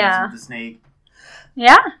dancing Yeah. with the snake.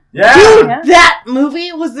 Yeah. Yeah. Dude, Yeah. that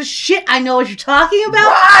movie was the shit. I know what you're talking about.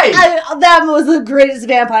 Right. That was the greatest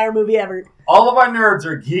vampire movie ever. All of our nerds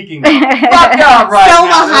are geeking the fuck out right Selma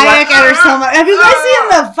now. They're like, Hayek and her Selma. Have you guys seen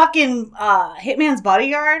the fucking Hitman's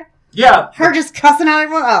Bodyguard? Yeah. Her just cussing out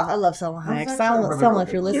everyone. Oh, I love Selma That's Hayek. actually Selma, really Selma, good.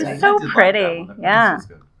 if you're She's listening. so I did like pretty. that one. Yeah. This was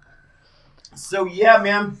good. So yeah,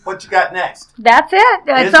 man, what you got next? That's it.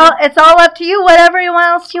 Is It's all up to you. Whatever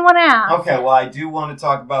else you want to ask. Okay, well, I do want to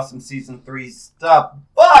talk about some season 3 stuff,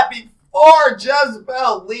 but before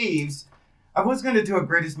Jezebel leaves, I was going to do a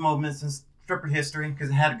greatest moments in stripper history because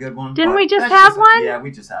it had a good one. Didn't but we just that's have one? Yeah,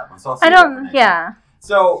 we just had one. So I'll I save that for don't. next Yeah. week.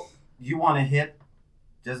 So you want to hit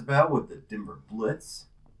Jezebel with the Denver Blitz?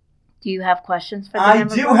 Do you have questions for the I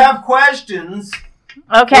Denver do Blitz? have questions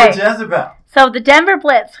Okay. for Jezebel. So the Denver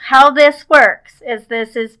Blitz, how this works is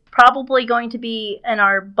this is probably going to be in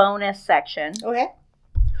our bonus section. Okay.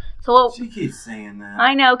 So She keeps saying that.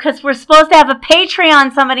 I know, because we're supposed to have a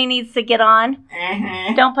Patreon somebody needs to get on.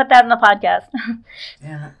 Don't put that in the podcast.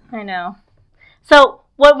 Damn it. I know. So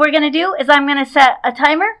what we're going to do is I'm going to set a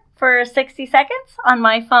timer for 60 seconds on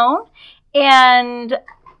my phone. And,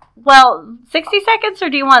 well, 60 seconds, or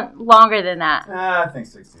do you want longer than that? I think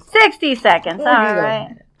 60. 60 seconds. All There you go.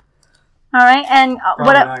 right. All right. And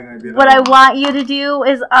Probably not gonna be that what I long. want you to do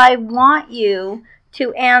is I want you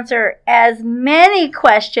to answer as many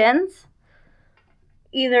questions,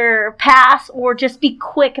 either pass or just be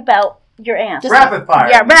quick about your answer. Rapid fire.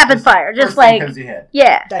 Yeah, rapid fire. Just like, comes to your head.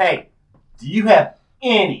 Yeah. Hey, do you have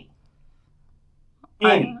any?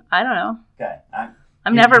 I don't know. Okay.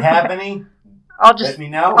 I'm never. If you have any, let me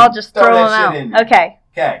know. I'll just throw them out. In there. Okay.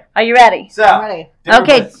 Okay. Are you ready? So, I'm ready.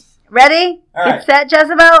 Okay. Ready? All right. Get set,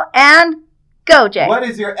 Jezebel, and go, Jay. What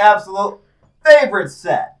is your absolute favorite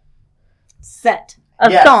set? Set.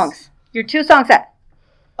 Of songs. Your 2-song set.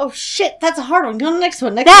 Oh shit, that's a hard one. Go to the next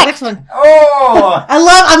one. Next one. Oh!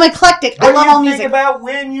 I'm eclectic. I love all What do you music. think about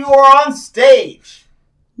when you are on stage?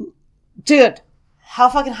 Dude, how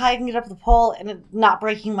fucking high I can get up the pole and it not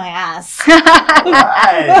breaking my ass.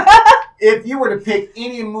 Right. If you were to pick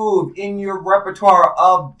any move in your repertoire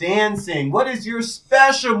of dancing, what is your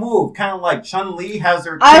special move? Kind of like Chun-Li has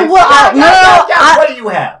her tits. What do you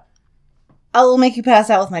have? I will make you pass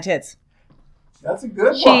out with my tits. That's a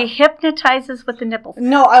good one. She hypnotizes with the nipples.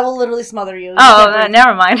 No, I will literally smother you. Oh,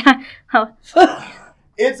 never mind.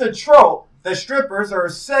 It's a trope that strippers are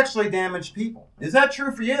sexually damaged people. Is that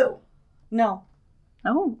true for you? No.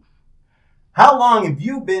 Oh. How long have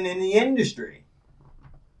you been in the industry?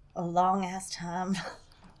 A long ass time.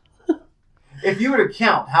 If you were to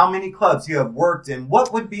count how many clubs you have worked in,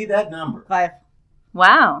 what would be that number? 5.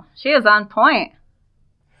 Wow. She is on point.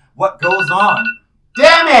 What goes on?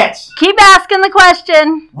 Damn it! Keep asking the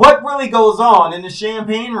question. What really goes on in the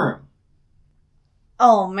champagne room?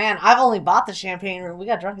 Oh man, I've only bought the champagne room. We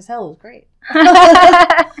got drunk as hell. It was great.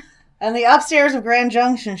 And the upstairs of Grand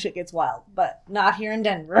Junction shit gets wild, but not here in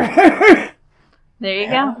Denver. There you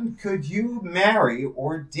go. Could you marry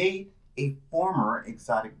or date a former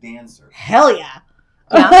exotic dancer? Hell yeah.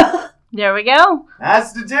 Yeah. There we go.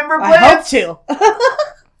 That's the Denver Blitz. I hope to.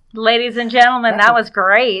 Ladies and gentlemen, that was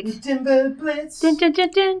great. The Denver Blitz. Dun, dun, dun,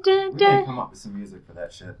 dun, dun, We dun. can come up with some music for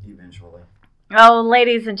that shit eventually. Oh,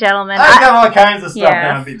 ladies and gentlemen. I got all kinds of stuff Yes.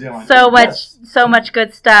 now to be doing. So much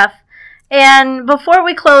good stuff. And before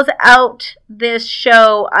we close out this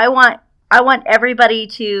show, I want everybody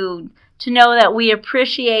to know that we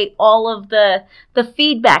appreciate all of the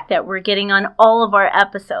feedback that we're getting on all of our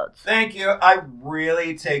episodes. Thank you. I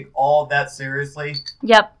really take all that seriously.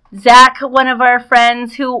 Yep. Zach, one of our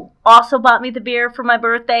friends who also bought me the beer for my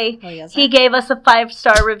birthday, he gave us a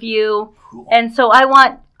 5-star review. Cool. And so I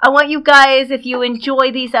want you guys, if you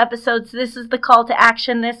enjoy these episodes, this is the call to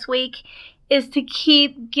action this week, is to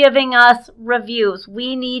keep giving us reviews.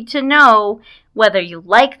 We need to know whether you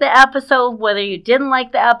like the episode, whether you didn't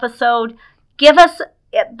like the episode. Give us,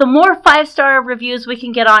 the more 5-star reviews we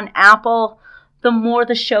can get on Apple, the more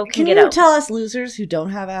the show can get out. Can you tell us losers who don't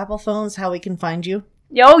have Apple phones how we can find you?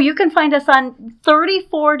 Yo, you can find us on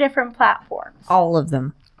 34 different platforms. All of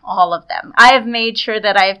them. All of them. I have made sure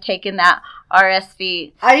that I have taken that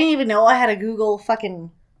RSV. I didn't even know I had a Google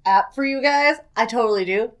fucking app for you guys. I totally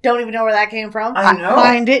do. Don't even know where that came from. I know.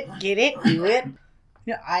 Find it, get it, do it.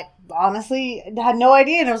 You know, I honestly had no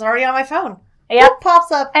idea, and it was already on my phone. Yep. It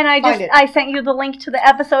pops up. And find it. I sent you the link to the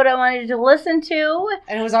episode I wanted you to listen to.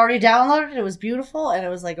 And it was already downloaded. It was beautiful, and it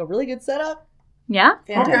was like a really good setup. Yeah.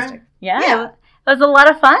 Fantastic. Okay. Yeah. It was a lot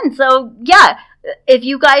of fun. So, yeah, if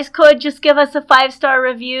you guys could just give us a 5-star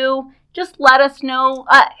review, just let us know.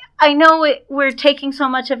 I know we're taking so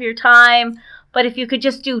much of your time, but if you could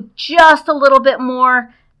just do just a little bit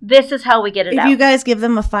more, this is how we get it out. If you guys give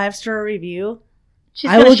them a 5-star review, She's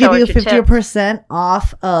I gonna will show give you us your tits. 50%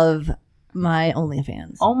 off of my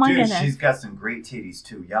OnlyFans. Oh, my Dude, goodness. she's got some great titties,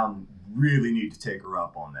 too. Y'all really need to take her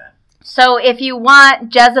up on that. So if you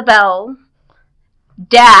want Jezebel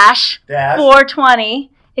dash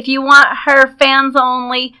 420, if you want her fans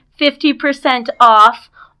only 50% off,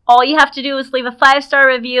 all you have to do is leave a 5-star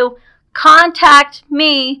review, contact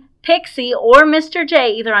me, Pixie, or Mr.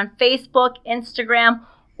 J, either on Facebook, Instagram,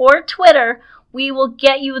 or Twitter. We will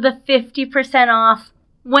get you the 50% off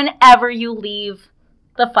whenever you leave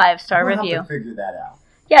the 5-star We'll review. have to figure that out.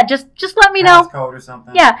 Yeah, just let me know. Passcode or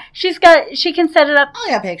something. Yeah, she can set it up.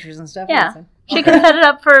 I got pictures and stuff. Yeah. Listen. She can set it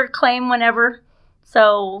up for claim whenever.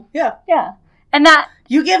 So Yeah. And that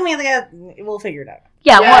You give me we'll figure it out.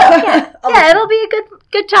 it'll be a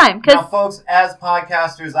good time. Now, folks, as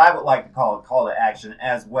podcasters, I would like to call a call to action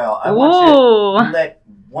as well. I want you to let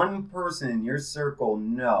one person in your circle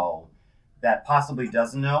know that possibly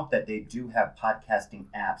doesn't know that they do have podcasting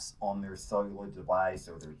apps on their cellular device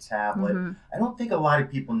or their tablet. Mm-hmm. I don't think a lot of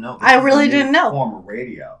people know. I really didn't know. Form of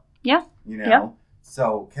radio. Yeah. You know. Yeah.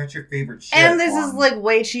 So catch your favorite shit. And this is on like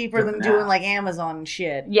way cheaper than different doing apps. like Amazon and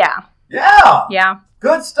shit. Yeah. Good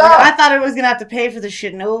Like, stuff. I thought I was gonna have to pay for this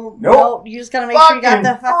shit. No, Nope. you just gotta make sure you got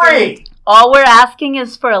the fucking free. All we're asking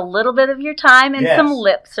is for a little bit of your time and some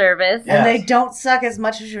lip service. Yes. And they don't suck as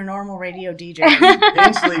much as your normal radio DJ.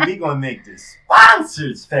 Eventually, we're going to make the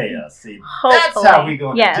sponsors pay us. See, that's how we're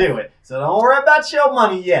going to do it. So don't worry about your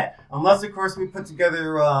money yet. Unless, of course, we put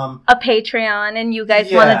together a Patreon and you guys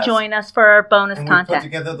want to join us for our bonus content. We put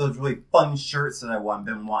together those really fun shirts that I've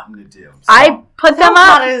been wanting to do. So. I put them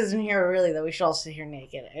up. Isn't here really that we should all sit here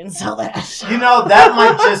naked and sell that. You know, that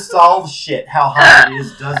might just solve shit. How hot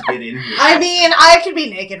it does get in here. I mean, I could be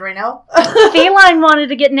naked right now. Feline wanted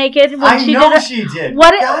to get naked when she did.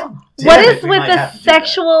 What is with the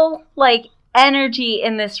sexual energy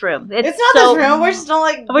in this room? It's not this room. We're just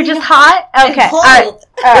not we're just hot. Okay, all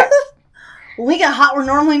right. When we get hot, we're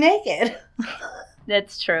normally naked.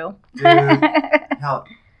 That's true. Dude,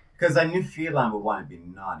 because I knew Feline would want to be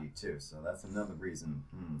naughty too, so that's another reason.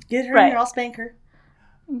 Get her in here, I'll spank her.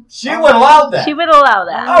 She would allow that. She would allow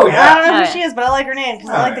that. Oh yeah. I don't know who she is, but I like her name because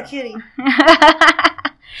I like the kitty.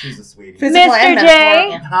 She's a sweetie. Mr.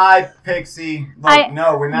 J. Hi, Pixie. Look,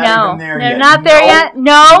 no, we're not even there yet. They're not there yet?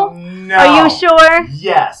 No? No. Are you sure?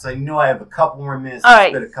 Yes, I know I have a couple more minutes to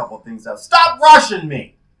spit a couple things out. Stop rushing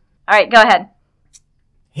me! All right, go ahead.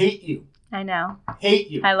 Hate you. I know. Hate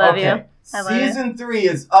you. I love you. Season 3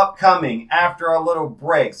 is upcoming after our little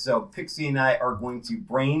break, so Pixie and I are going to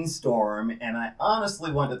brainstorm, and I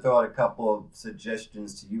honestly want to throw out a couple of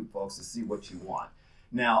suggestions to you folks to see what you want.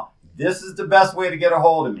 Now, this is the best way to get a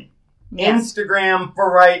hold of me. Yeah. Instagram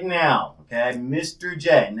for right now, okay? Mr.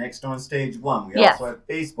 J, Next on Stage 1. We also have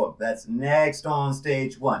Facebook. That's Next on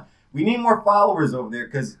Stage 1. We need more followers over there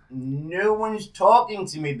because no one's talking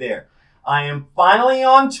to me there. I am finally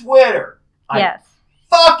on Twitter. I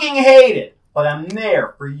fucking hate it, but I'm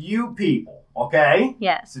there for you people, okay?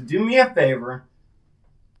 Yes. So do me a favor.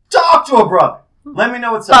 Talk to a brother. Let me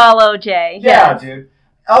know what's up. Follow Jay. Yeah, dude.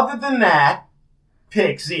 Other than that,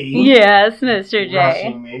 Pixie. Yes, Mr. J.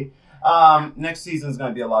 Rushing me. Next season's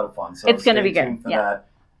going to be a lot of fun. So it's going to be good. For that.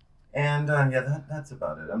 And that's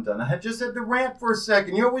about it. I'm done. I just had to rant for a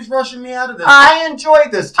second. You're always rushing me out of this. I enjoy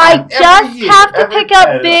this time. I just have to pick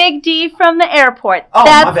up Big D from the airport. Oh,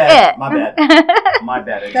 that's my bad. it. My bad. My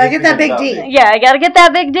bad. Gotta get that Big D. Yeah, I gotta get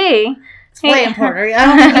that Big D. It's way important. I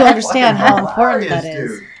don't think you understand how important that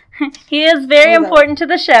is. He is very important to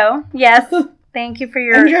the show. Yes. Thank you for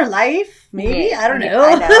your... In your life? Maybe? Yeah, I don't know.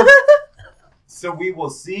 I know. So we will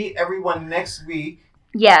see everyone next week.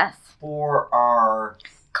 Yes. For our...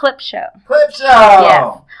 clip show. Clip show!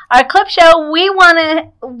 Yes. Our clip show,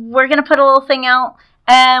 we're going to put a little thing out,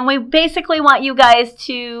 and we basically want you guys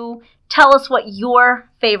to tell us what your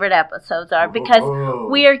favorite episodes are, because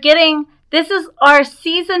we are getting... This is our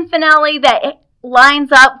season finale that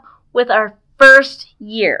lines up with our first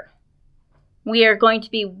year. We are going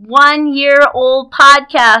to be 1-year-old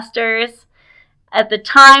podcasters at the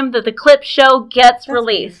time that the clip show gets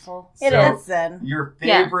released. It is. Your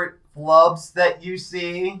favorite flubs that you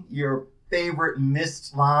see, your favorite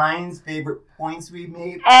missed lines, favorite points we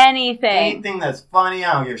made. Anything that's funny,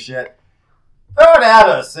 I don't give a shit. Throw it at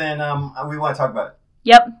us, and we want to talk about it.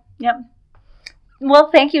 Yep.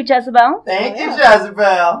 Well, thank you, Jezebel. Thank you,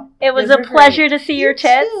 Jezebel. It was a pleasure to see your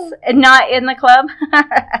tits, and not in the club.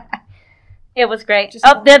 It was great.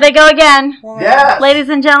 There they go again. Yes. Ladies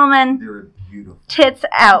and gentlemen. They were beautiful. Tits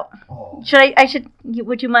out. Oh.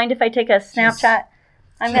 Would you mind if I take a Snapchat?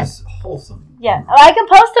 Just wholesome. Yeah. Oh, I can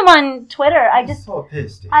post them on Twitter. I'm so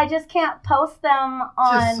pissed. I just can't post them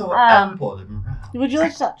on... Just so ample. Would you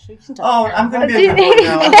like to touch? You can touch. Oh, I'm going to be a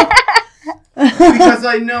now. Because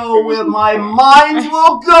I know where my mind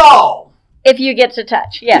will go. If you get to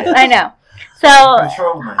touch. Yes, I know. So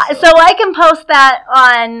I can post that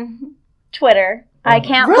on Twitter. I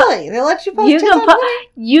can't. Really? They let you post tits on Twitter?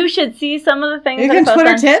 You should see some of the things. You can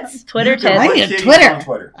Twitter tits? Twitter tits. I need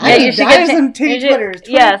Twitter. Yeah, you should get some titty Twitters.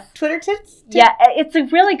 Yes. Twitter tits? Yeah, it's a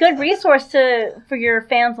really good resource for your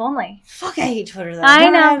fans only. Fuck, I hate Twitter though. I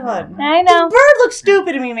know. This bird looks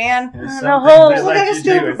stupid to me, man. The whole look like a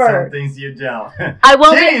stupid bird. Some things you don't. I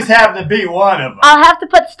won't. Titties have to be one of them. I'll have to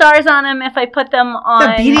put stars on them if I put them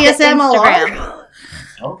on the BDSM Instagram.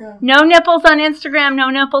 Okay. No nipples on Instagram,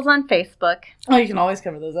 no nipples on Facebook. Oh, you can always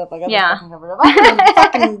cover those up. I got them fucking covered up.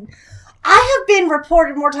 I have been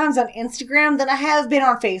reported more times on Instagram than I have been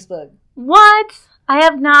on Facebook. What? I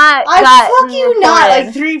have not. Fuck you not.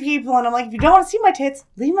 Like 3 people, and I'm like, if you don't want to see my tits,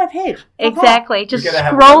 leave my page. Exactly. Just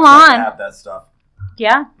scroll on. Have that stuff.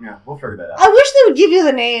 Yeah. Yeah, we'll figure that out. I wish they would give you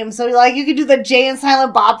the name. So, like, you could do the Jay and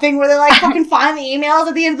Silent Bob thing where they, like, fucking find the emails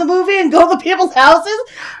at the end of the movie and go to people's houses.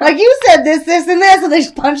 Like, you said this, and this, and they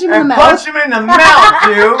just punch him in the mouth. Punch him in the mouth,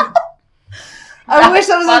 dude. I wish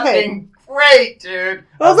that was a thing. great, dude.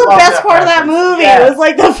 That was the best part of that movie. Yes. It was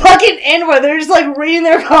like the fucking end where they're just like reading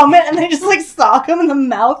their comment and they just like sock him in the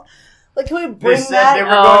mouth. Like, can we bring that?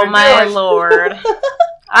 Oh my lord!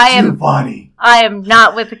 I am funny. I am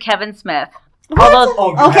not with the Kevin Smith.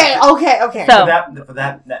 Although, okay. So for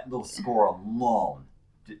that little score alone.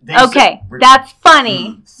 That's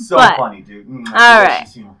funny. So funny, dude. All right,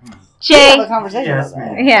 Jay. Have a conversation. Yes,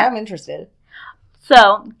 man. Yeah, I'm interested.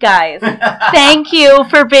 So, guys, thank you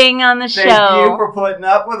for being on the show. Thank you for putting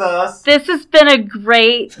up with us. This has been a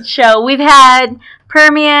great show. We've had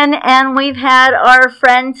Permian and we've had our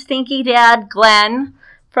friend Stinky Dad Glenn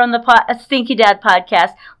from the Stinky Dad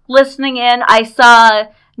podcast listening in. I saw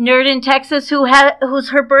Nerd in Texas whose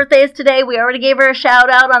her birthday is today. We already gave her a shout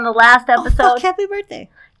out on the last episode. Happy birthday.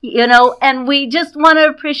 You know, and we just want to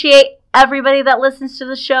appreciate everybody that listens to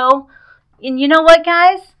the show. And you know what,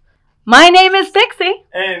 guys? My name is Pixie.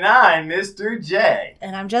 And I'm Mr. J.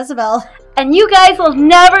 And I'm Jezebel. And you guys will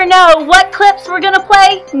never know what clips we're going to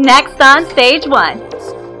play next on Stage 1.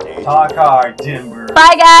 Talk hard, Timber.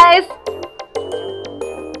 Bye, guys.